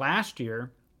back to last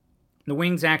year, the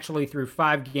Wings actually through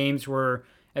 5 games were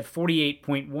at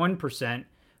 48.1%,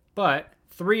 but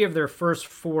 3 of their first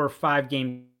 4 5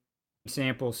 game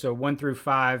samples, so 1 through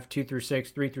 5, 2 through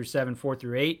 6, 3 through 7, 4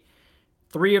 through 8,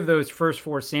 3 of those first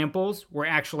 4 samples were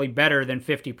actually better than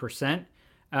 50%.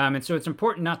 And so it's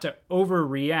important not to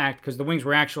overreact because the Wings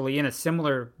were actually in a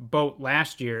similar boat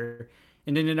last year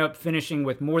and ended up finishing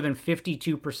with more than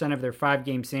 52% of their 5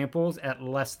 game samples at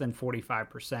less than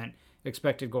 45%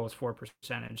 expected goals for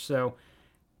percentage. So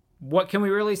what can we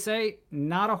really say?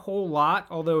 Not a whole lot,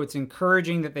 although it's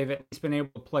encouraging that they've at least been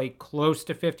able to play close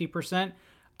to 50%.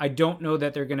 I don't know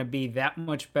that they're going to be that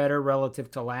much better relative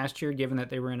to last year, given that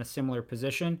they were in a similar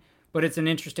position, but it's an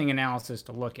interesting analysis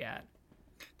to look at.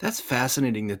 That's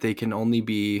fascinating that they can only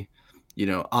be,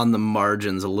 on the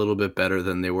margins a little bit better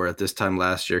than they were at this time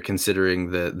last year,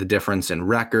 considering the difference in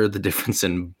record, the difference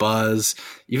in buzz,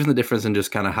 even the difference in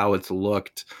just kind of how it's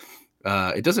looked.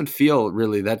 It doesn't feel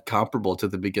really that comparable to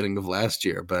the beginning of last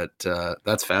year, but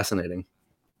that's fascinating.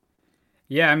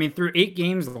 Yeah, I mean, through 8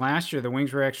 games last year, the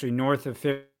Wings were actually north of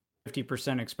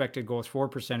 50% expected goals for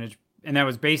percentage. And that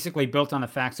was basically built on the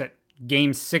facts that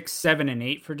games 6, 7, and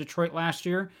 8 for Detroit last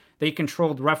year, they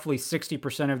controlled roughly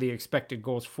 60% of the expected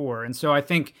goals for. And so I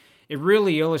think it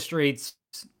really illustrates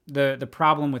the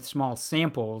problem with small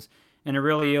samples. And it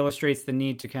really illustrates the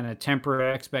need to kind of temper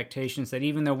expectations that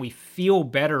even though we feel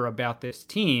better about this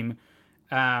team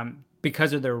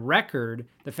because of their record,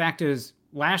 the fact is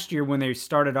last year when they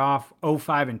started off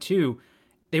 0-5-2,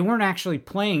 they weren't actually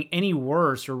playing any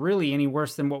worse or really any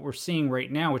worse than what we're seeing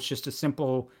right now. It's just a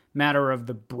simple matter of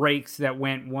the breaks that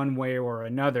went one way or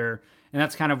another. And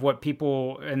that's kind of what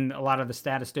people and a lot of the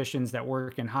statisticians that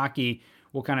work in hockey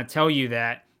will kind of tell you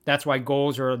that that's why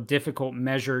goals are a difficult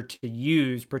measure to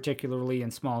use, particularly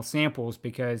in small samples,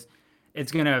 because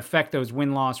it's going to affect those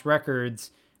win-loss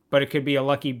records, but it could be a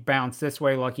lucky bounce this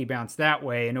way, lucky bounce that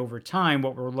way. And over time,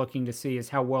 what we're looking to see is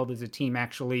how well does a team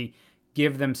actually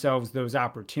give themselves those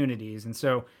opportunities. And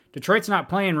so Detroit's not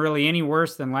playing really any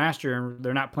worse than last year, and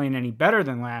they're not playing any better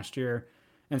than last year.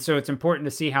 And so it's important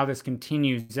to see how this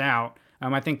continues out.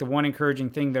 I think the one encouraging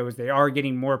thing, though, is they are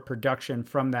getting more production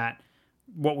from that,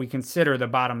 what we consider the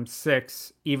bottom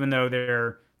 6, even though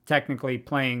they're technically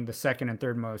playing the second and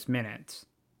third most minutes.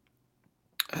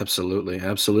 Absolutely.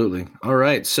 Absolutely. All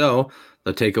right. So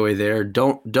the takeaway there,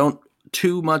 don't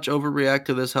too much overreact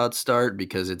to this hot start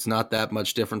because it's not that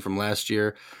much different from last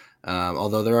year.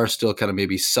 Although there are still kind of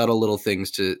maybe subtle little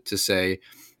things to say,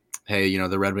 hey,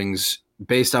 the Red Wings,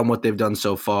 based on what they've done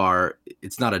so far,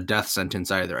 it's not a death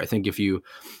sentence either. I think if you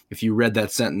read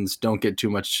that sentence, don't get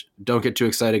too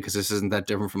excited because this isn't that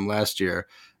different from last year.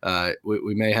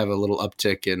 We may have a little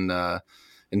uptick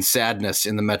in sadness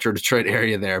in the Metro Detroit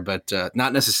area there, but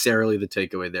not necessarily the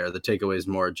takeaway there. The takeaway is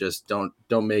more just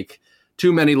don't make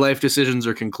too many life decisions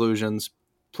or conclusions.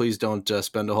 Please don't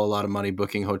spend a whole lot of money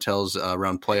booking hotels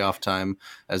around playoff time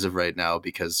as of right now,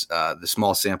 because the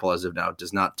small sample as of now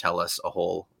does not tell us a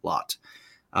whole lot.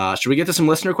 Should we get to some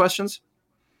listener questions?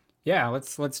 Yeah,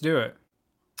 let's do it.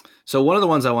 So one of the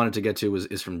ones I wanted to get to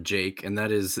is from Jake, and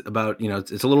that is about,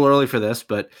 it's a little early for this,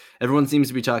 but everyone seems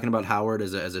to be talking about Howard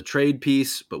as a trade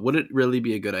piece, but would it really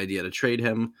be a good idea to trade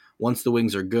him? Once the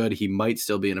Wings are good, he might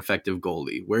still be an effective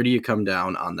goalie. Where do you come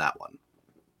down on that one?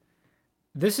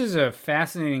 This is a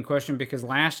fascinating question because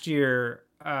last year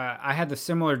I had the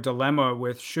similar dilemma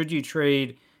with should you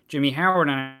trade Jimmy Howard,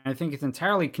 and I think it's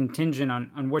entirely contingent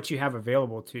on what you have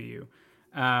available to you.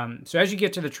 So as you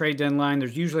get to the trade deadline,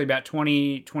 there's usually about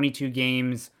 20, 22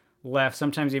 games left,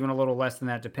 sometimes even a little less than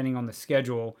that, depending on the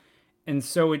schedule. And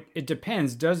so it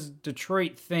depends. Do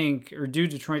Detroit think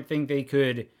they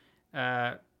could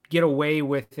uh, get away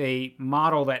with a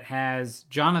model that has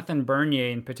Jonathan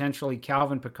Bernier and potentially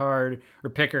Calvin Pickard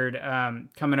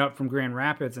coming up from Grand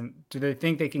Rapids? And do they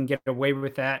think they can get away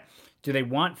with that? Do they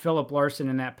want Philip Larson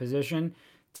in that position?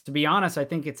 To be honest, I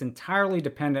think it's entirely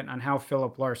dependent on how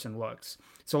Philip Larson looks.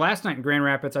 So last night in Grand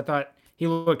Rapids, I thought he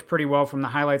looked pretty well from the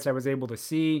highlights I was able to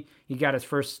see. He got his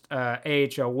first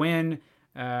AHL win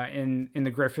in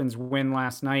the Griffins win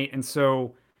last night. And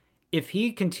so if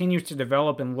he continues to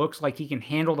develop and looks like he can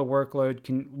handle the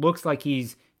workload, looks like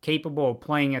he's capable of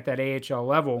playing at that AHL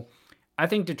level, I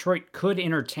think Detroit could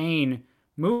entertain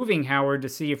moving Howard to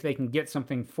see if they can get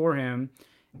something for him,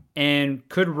 and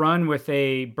could run with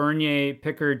a Bernier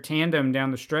Pickard tandem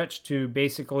down the stretch to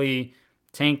basically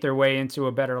tank their way into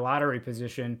a better lottery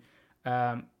position.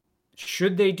 Um,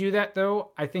 should they do that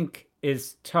though? I think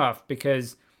is tough,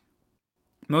 because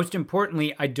most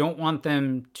importantly, I don't want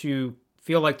them to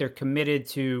feel like they're committed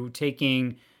to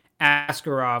taking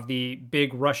Askarov, the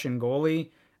big Russian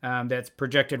goalie that's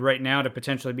projected right now to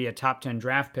potentially be a top 10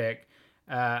 draft pick.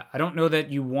 I don't know that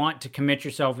you want to commit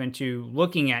yourself into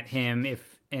looking at him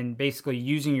and basically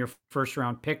using your first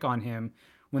round pick on him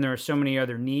when there are so many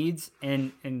other needs.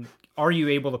 And are you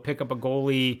able to pick up a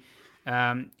goalie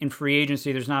in free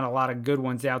agency? There's not a lot of good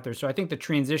ones out there. So I think the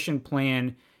transition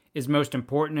plan is most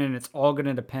important, and it's all going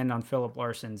to depend on Philip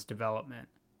Larson's development.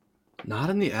 Not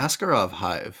in the Askarov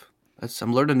hive.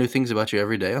 I'm learning new things about you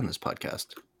every day on this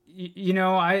podcast.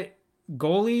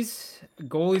 Goalies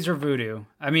are voodoo.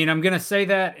 I mean, I'm going to say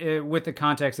that with the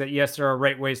context that yes, there are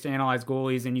right ways to analyze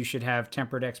goalies, and you should have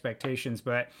tempered expectations.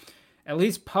 But at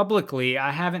least publicly,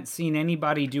 I haven't seen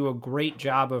anybody do a great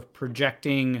job of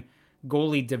projecting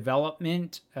goalie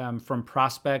development from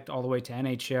prospect all the way to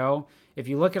NHL. If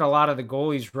you look at a lot of the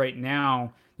goalies right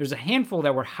now, there's a handful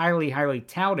that were highly, highly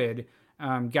touted,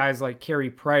 guys like Carey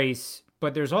Price,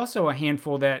 but there's also a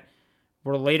handful that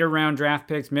were later round draft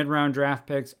picks, mid round draft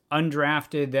picks,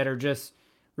 undrafted, that are just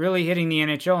really hitting the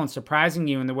NHL and surprising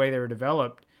you in the way they were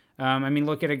developed. I mean,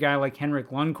 look at a guy like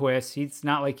Henrik Lundqvist. It's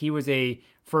not like he was a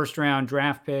first round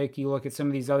draft pick. You look at some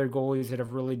of these other goalies that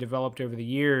have really developed over the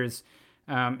years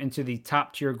into the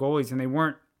top tier goalies, and they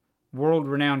weren't world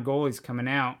renowned goalies coming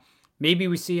out. Maybe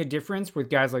we see a difference with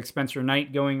guys like Spencer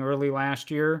Knight going early last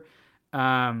year.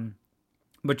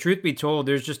 But truth be told,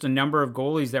 there's just a number of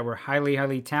goalies that were highly,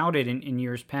 highly touted in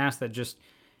years past that just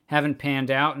haven't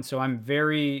panned out. And so I'm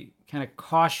very kind of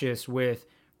cautious with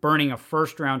burning a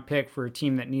first round pick for a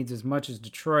team that needs as much as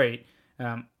Detroit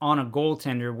on a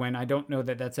goaltender, when I don't know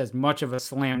that that's as much of a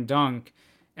slam dunk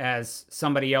as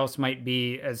somebody else might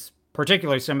be, as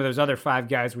particularly some of those other five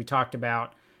guys we talked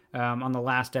about on the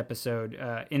last episode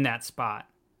in that spot.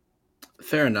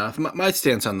 Fair enough. My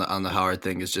stance on the Howard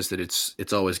thing is just that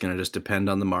it's always going to just depend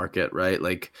on the market, right?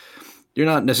 Like, you're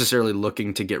not necessarily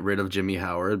looking to get rid of Jimmy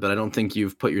Howard, but I don't think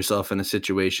you've put yourself in a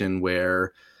situation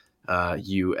where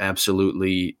you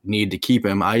absolutely need to keep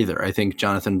him either. I think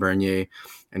Jonathan Bernier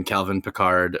and Calvin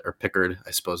Pickard, or Pickard,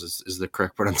 I suppose is the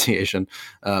correct pronunciation,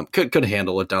 could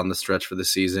handle it down the stretch for the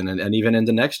season, and even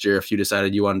into next year if you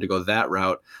decided you wanted to go that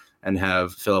route and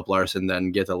have Philip Larson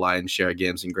then get the lion's share of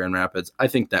games in Grand Rapids. I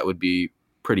think that would be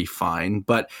pretty fine.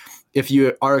 But if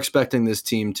you are expecting this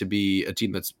team to be a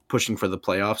team that's pushing for the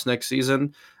playoffs next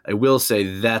season, I will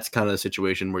say that's kind of the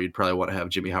situation where you'd probably want to have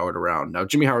Jimmy Howard around. Now,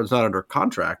 Jimmy Howard's not under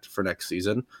contract for next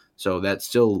season, so that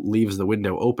still leaves the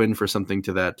window open for something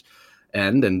to that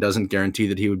end and doesn't guarantee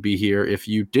that he would be here if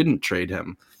you didn't trade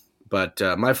him. But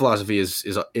my philosophy is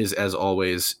as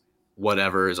always,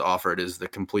 whatever is offered is the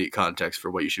complete context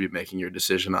for what you should be making your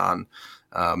decision on.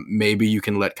 Maybe you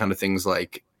can let kind of things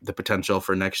like the potential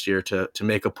for next year to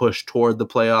make a push toward the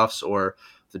playoffs or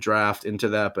the draft into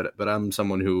that. But I'm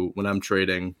someone who, when I'm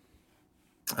trading,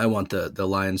 I want the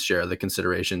lion's share of the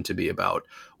consideration to be about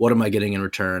what am I getting in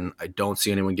return. I don't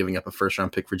see anyone giving up a first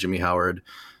round pick for Jimmy Howard.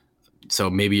 So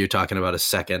maybe you're talking about a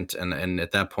second. And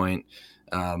at that point,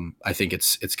 I think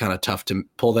it's kind of tough to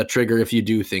pull that trigger if you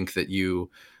do think that you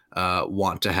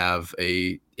want to have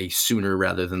a sooner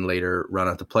rather than later run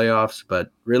at the playoffs.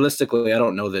 But realistically, I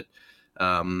don't know that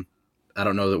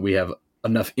we have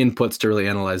enough inputs to really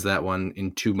analyze that one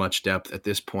in too much depth at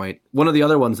this point. One of the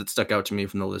other ones that stuck out to me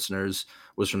from the listeners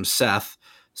was from Seth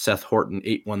Horton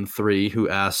 813, who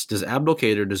asked, does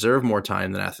Abdelkader deserve more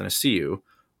time than Athanasiou,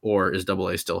 or is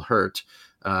AA still hurt?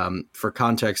 For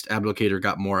context, Abdelkader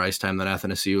got more ice time than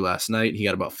Athanasiou last night. He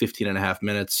got about 15 and a half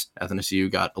minutes.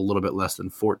 Athanasiou got a little bit less than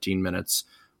 14 minutes.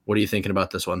 What are you thinking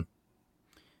about this one?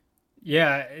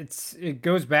 Yeah, it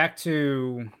goes back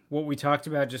to what we talked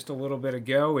about just a little bit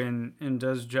ago and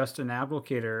does Justin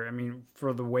Abdelkader, I mean,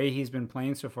 for the way he's been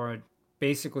playing so far,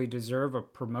 basically deserve a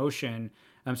promotion.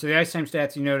 So the ice time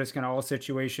stats you notice kind of all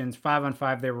situations,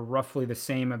 5-on-5, they were roughly the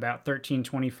same, about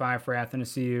 13:25 for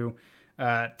Athanasiou,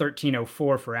 13:04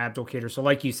 for Abdelkader. So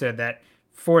like you said, that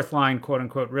fourth line, quote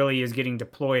unquote, really is getting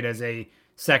deployed as a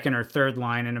second or third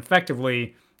line, and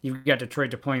effectively you've got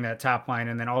Detroit deploying that top line,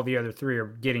 and then all the other three are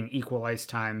getting equal ice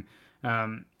time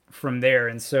from there.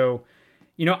 And so,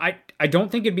 I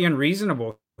don't think it'd be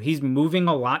unreasonable. He's moving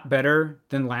a lot better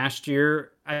than last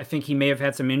year. I think he may have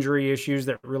had some injury issues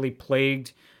that really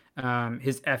plagued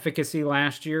his efficacy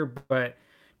last year. But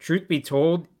truth be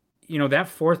told, that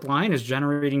fourth line is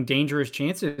generating dangerous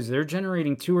chances. They're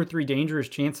generating 2 or 3 dangerous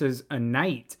chances a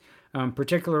night.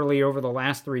 Particularly over the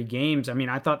last 3 games. I mean,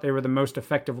 I thought they were the most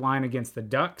effective line against the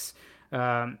Ducks.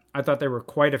 I thought they were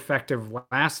quite effective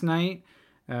last night.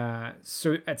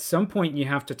 So at some point, you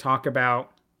have to talk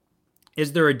about,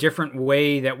 is there a different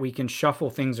way that we can shuffle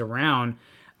things around?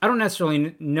 I don't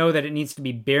necessarily know that it needs to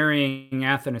be burying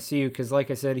Athanasiou because, like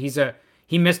I said,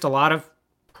 he missed a lot of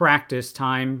practice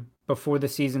time before the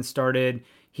season started.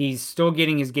 He's still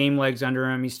getting his game legs under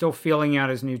him. He's still feeling out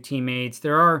his new teammates.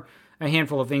 There are a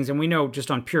handful of things, and we know just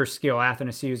on pure skill,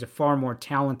 Athanasiou is a far more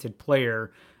talented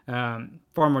player,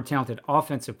 far more talented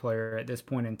offensive player at this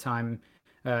point in time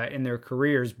in their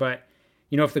careers. But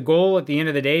if the goal at the end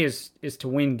of the day is to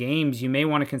win games, you may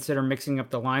want to consider mixing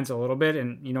up the lines a little bit.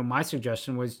 And my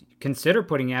suggestion was consider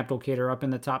putting Abdelkader up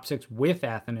in the top 6 with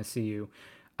Athanasiou.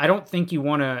 I don't think you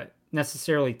want to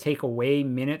necessarily take away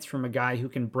minutes from a guy who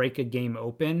can break a game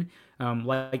open,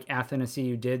 like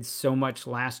Athanasiou did so much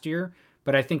last year.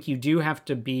 But I think you do have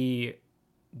to be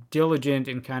diligent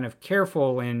and kind of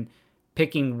careful in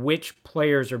picking which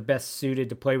players are best suited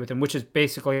to play with him, which is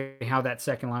basically how that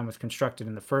second line was constructed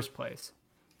in the first place.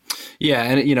 Yeah,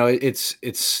 and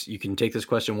it's you can take this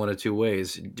question one of two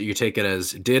ways. Do you take it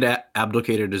as, did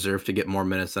Abdelkader deserve to get more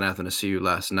minutes than Athanasiou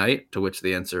last night? To which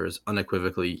the answer is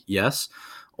unequivocally yes.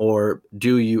 Or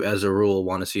do you, as a rule,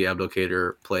 want to see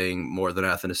Abdelkader playing more than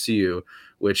Athanasiou,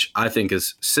 which I think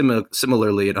is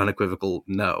similarly an unequivocal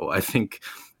no. I think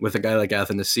with a guy like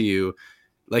Athanasiou,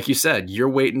 like you said, you're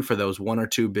waiting for those 1 or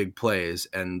 2 big plays,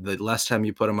 and the less time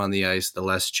you put him on the ice, the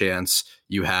less chance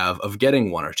you have of getting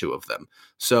 1 or 2 of them.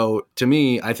 So to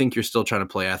me, I think you're still trying to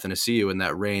play Athanasiou in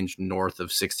that range north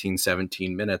of 16,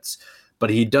 17 minutes,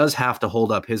 but he does have to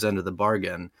hold up his end of the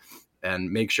bargain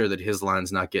and make sure that his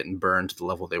line's not getting burned to the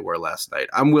level they were last night.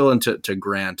 I'm willing to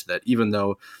grant that even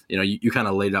though, you kind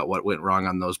of laid out what went wrong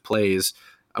on those plays,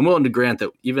 I'm willing to grant that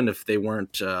even if they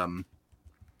weren't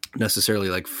necessarily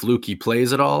like fluky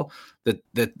plays at all,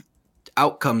 that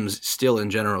outcomes still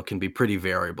in general can be pretty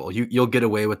variable. You'll get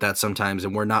away with that sometimes,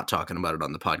 and we're not talking about it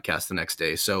on the podcast the next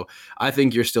day. So I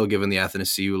think you're still giving the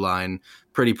Athanasiou line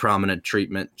pretty prominent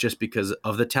treatment just because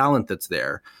of the talent that's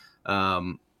there.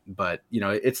 But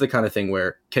it's the kind of thing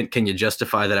where can you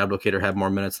justify that Abdelkader had more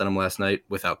minutes than him last night?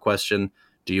 Without question.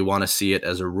 Do you want to see it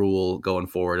as a rule going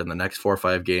forward in the next 4 or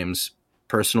 5 games?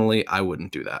 Personally, I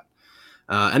wouldn't do that.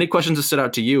 Any questions that stood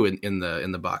out to you in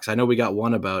the box? I know we got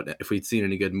one about if we'd seen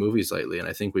any good movies lately, and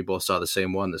I think we both saw the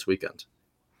same one this weekend.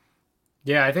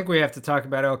 Yeah, I think we have to talk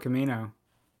about El Camino.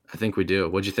 I think we do.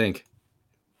 What'd you think?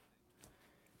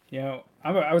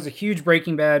 I was a huge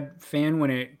Breaking Bad fan when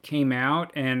it came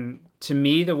out, and to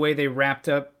me, the way they wrapped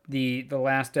up the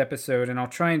last episode, and I'll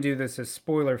try and do this as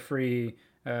spoiler free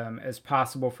as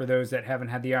possible for those that haven't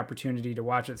had the opportunity to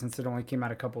watch it since it only came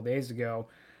out a couple days ago.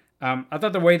 I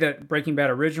thought the way that Breaking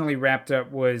Bad originally wrapped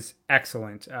up was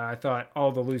excellent. I thought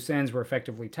all the loose ends were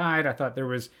effectively tied. I thought there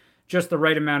was just the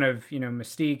right amount of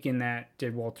mystique in that.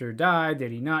 Did Walter die?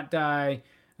 Did he not die?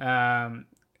 And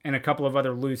a couple of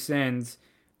other loose ends.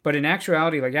 But in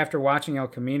actuality, like after watching El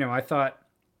Camino, I thought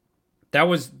that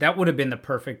would have been the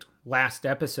perfect last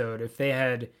episode if they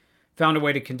had found a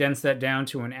way to condense that down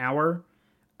to an hour.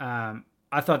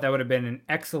 I thought that would have been an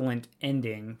excellent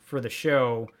ending for the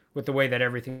show with the way that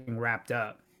everything wrapped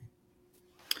up.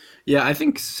 Yeah, I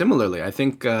think similarly. I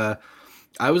think I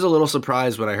was a little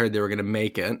surprised when I heard they were going to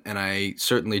make it, and I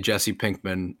certainly Jesse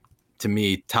Pinkman, to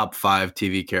me, top 5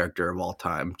 TV character of all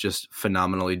time. Just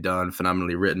phenomenally done,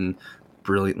 phenomenally written,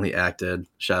 brilliantly acted.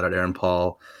 Shout out Aaron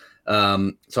Paul.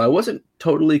 So I wasn't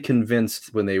totally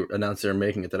convinced when they announced they were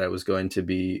making it that I was going to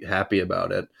be happy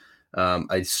about it.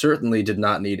 I certainly did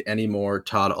not need any more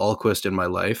Todd Alquist in my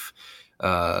life.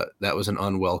 That was an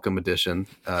unwelcome addition.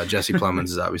 Jesse Plemons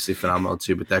is obviously phenomenal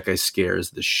too, but that guy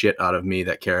scares the shit out of me,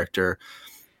 that character.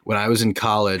 When I was in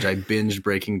college, I binged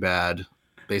Breaking Bad,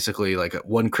 basically like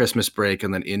one Christmas break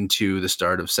and then into the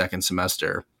start of second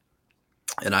semester.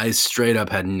 And I straight up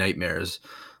had nightmares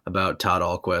about Todd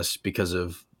Alquist because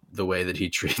of the way that he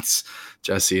treats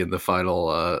Jesse in the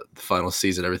final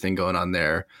season, everything going on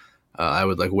there. I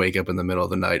would like wake up in the middle of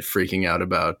the night freaking out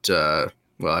about,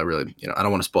 well, I really, I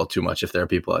don't want to spoil too much. If there are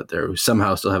people out there who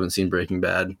somehow still haven't seen Breaking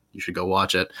Bad, you should go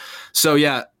watch it. So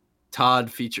yeah,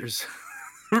 Todd features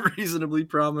reasonably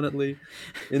prominently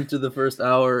into the first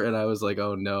hour. And I was like,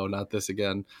 oh no, not this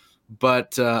again.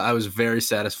 But I was very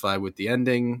satisfied with the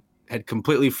ending, had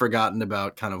completely forgotten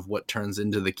about kind of what turns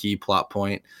into the key plot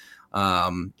point.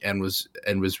 And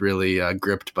was really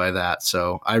gripped by that.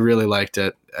 So I really liked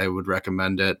it. I would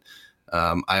recommend it.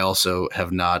 I also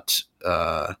have not,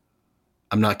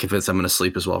 I'm not convinced I'm going to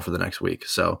sleep as well for the next week.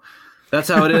 So that's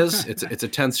how it is. It's a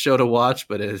tense show to watch,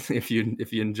 but if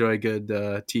you enjoy good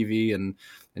TV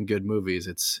and good movies,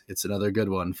 it's another good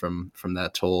one from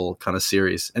that whole kind of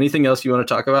series. Anything else you want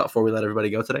to talk about before we let everybody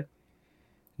go today?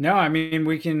 No, I mean,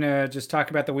 we can just talk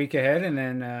about the week ahead, and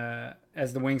then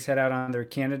as the Wings head out on their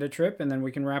Canada trip, and then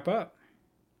we can wrap up.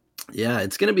 Yeah,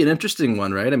 it's going to be an interesting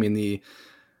one, right? I mean, the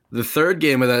third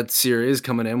game of that series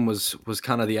coming in was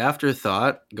kind of the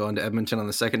afterthought, going to Edmonton on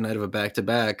the second night of a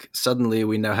back-to-back. Suddenly,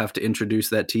 we now have to introduce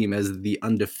that team as the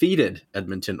undefeated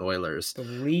Edmonton Oilers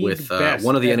with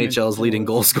one of the NHL's leading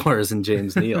goal scorers in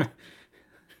James Neal.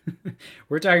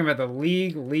 We're talking about the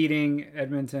league leading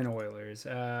Edmonton Oilers.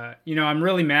 I'm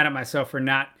really mad at myself for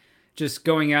not just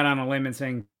going out on a limb and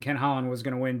saying Ken Holland was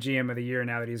going to win GM of the year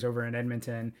now that he's over in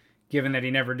Edmonton, given that he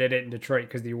never did it in Detroit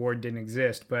because the award didn't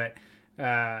exist. But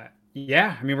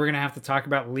yeah, I mean, we're going to have to talk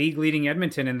about league leading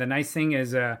Edmonton. And the nice thing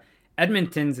is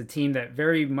Edmonton's a team that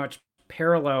very much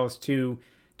parallels to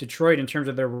Detroit in terms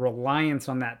of their reliance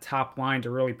on that top line to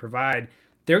really provide.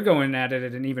 They're going at it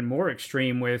at an even more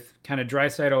extreme with kind of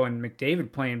Draisaitl and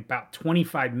McDavid playing about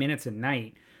 25 minutes a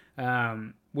night,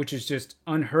 which is just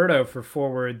unheard of for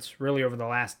forwards really over the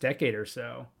last decade or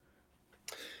so.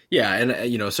 Yeah, and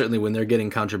certainly when they're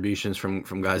getting contributions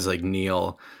from guys like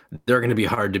Neal, they're going to be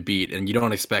hard to beat, and you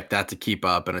don't expect that to keep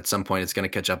up, and at some point it's going to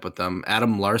catch up with them.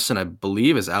 Adam Larsson, I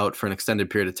believe, is out for an extended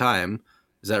period of time.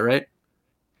 Is that right?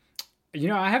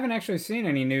 I haven't actually seen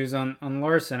any news on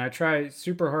Larson. I try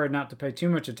super hard not to pay too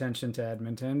much attention to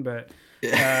Edmonton, but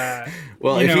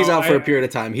well, if he's out for a period of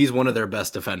time, he's one of their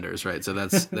best defenders, right? So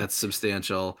that's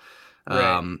substantial.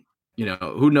 Right.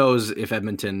 Who knows if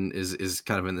Edmonton is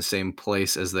kind of in the same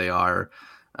place as they are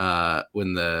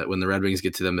when the Red Wings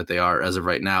get to them that they are as of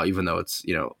right now, even though it's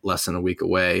less than a week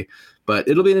away. But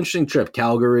it'll be an interesting trip.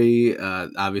 Calgary,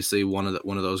 obviously one of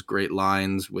those great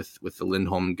lines with the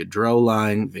Lindholm Gaudreau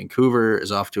line. Vancouver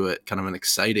is off to a kind of an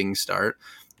exciting start.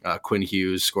 Quinn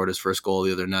Hughes scored his first goal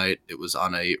the other night. It was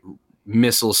on a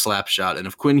missile slap shot, and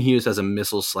if Quinn Hughes has a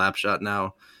missile slap shot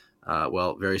now,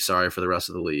 well, very sorry for the rest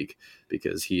of the league,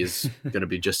 because he is going to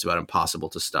be just about impossible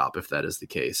to stop if that is the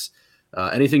case.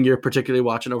 Anything you're particularly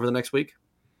watching over the next week?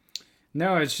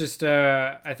 No, it's just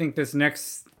I think this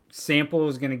next sample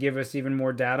is going to give us even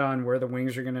more data on where the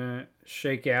Wings are going to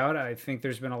shake out. I think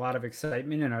there's been a lot of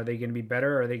excitement, and are they going to be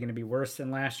better? Are they going to be worse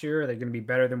than last year? Are they going to be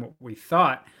better than what we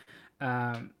thought?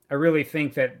 I really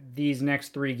think that these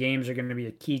next three games are going to be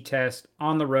a key test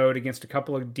on the road against a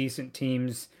couple of decent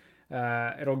teams.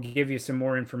 It'll give you some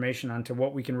more information onto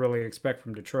what we can really expect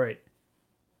from Detroit.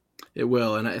 It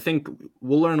will, and I think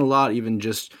we'll learn a lot even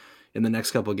just in the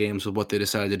next couple of games with what they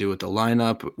decide to do with the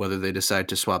lineup, whether they decide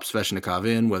to swap Svechnikov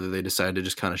in, whether they decide to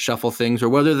just kind of shuffle things, or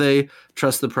whether they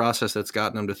trust the process that's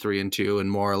gotten them to 3-2 and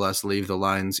more or less leave the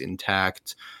lines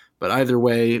intact. But either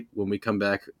way, when we come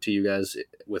back to you guys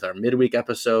with our midweek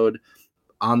episode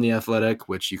on The Athletic,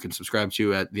 which you can subscribe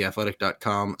to at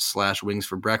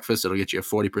theathletic.com/wingsforbreakfast. It'll get you a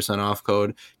 40% off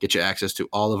code, get you access to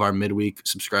all of our midweek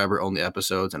subscriber-only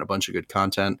episodes and a bunch of good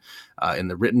content in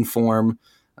the written form.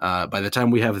 By the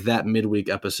time we have that midweek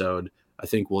episode, I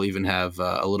think we'll even have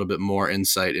a little bit more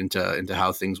insight into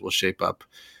how things will shape up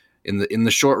in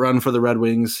the short run for the Red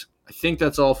Wings. I think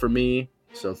that's all for me.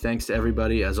 So thanks to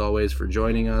everybody, as always, for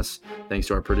joining us. Thanks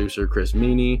to our producer, Chris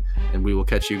Meany, and we will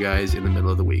catch you guys in the middle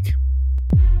of the week.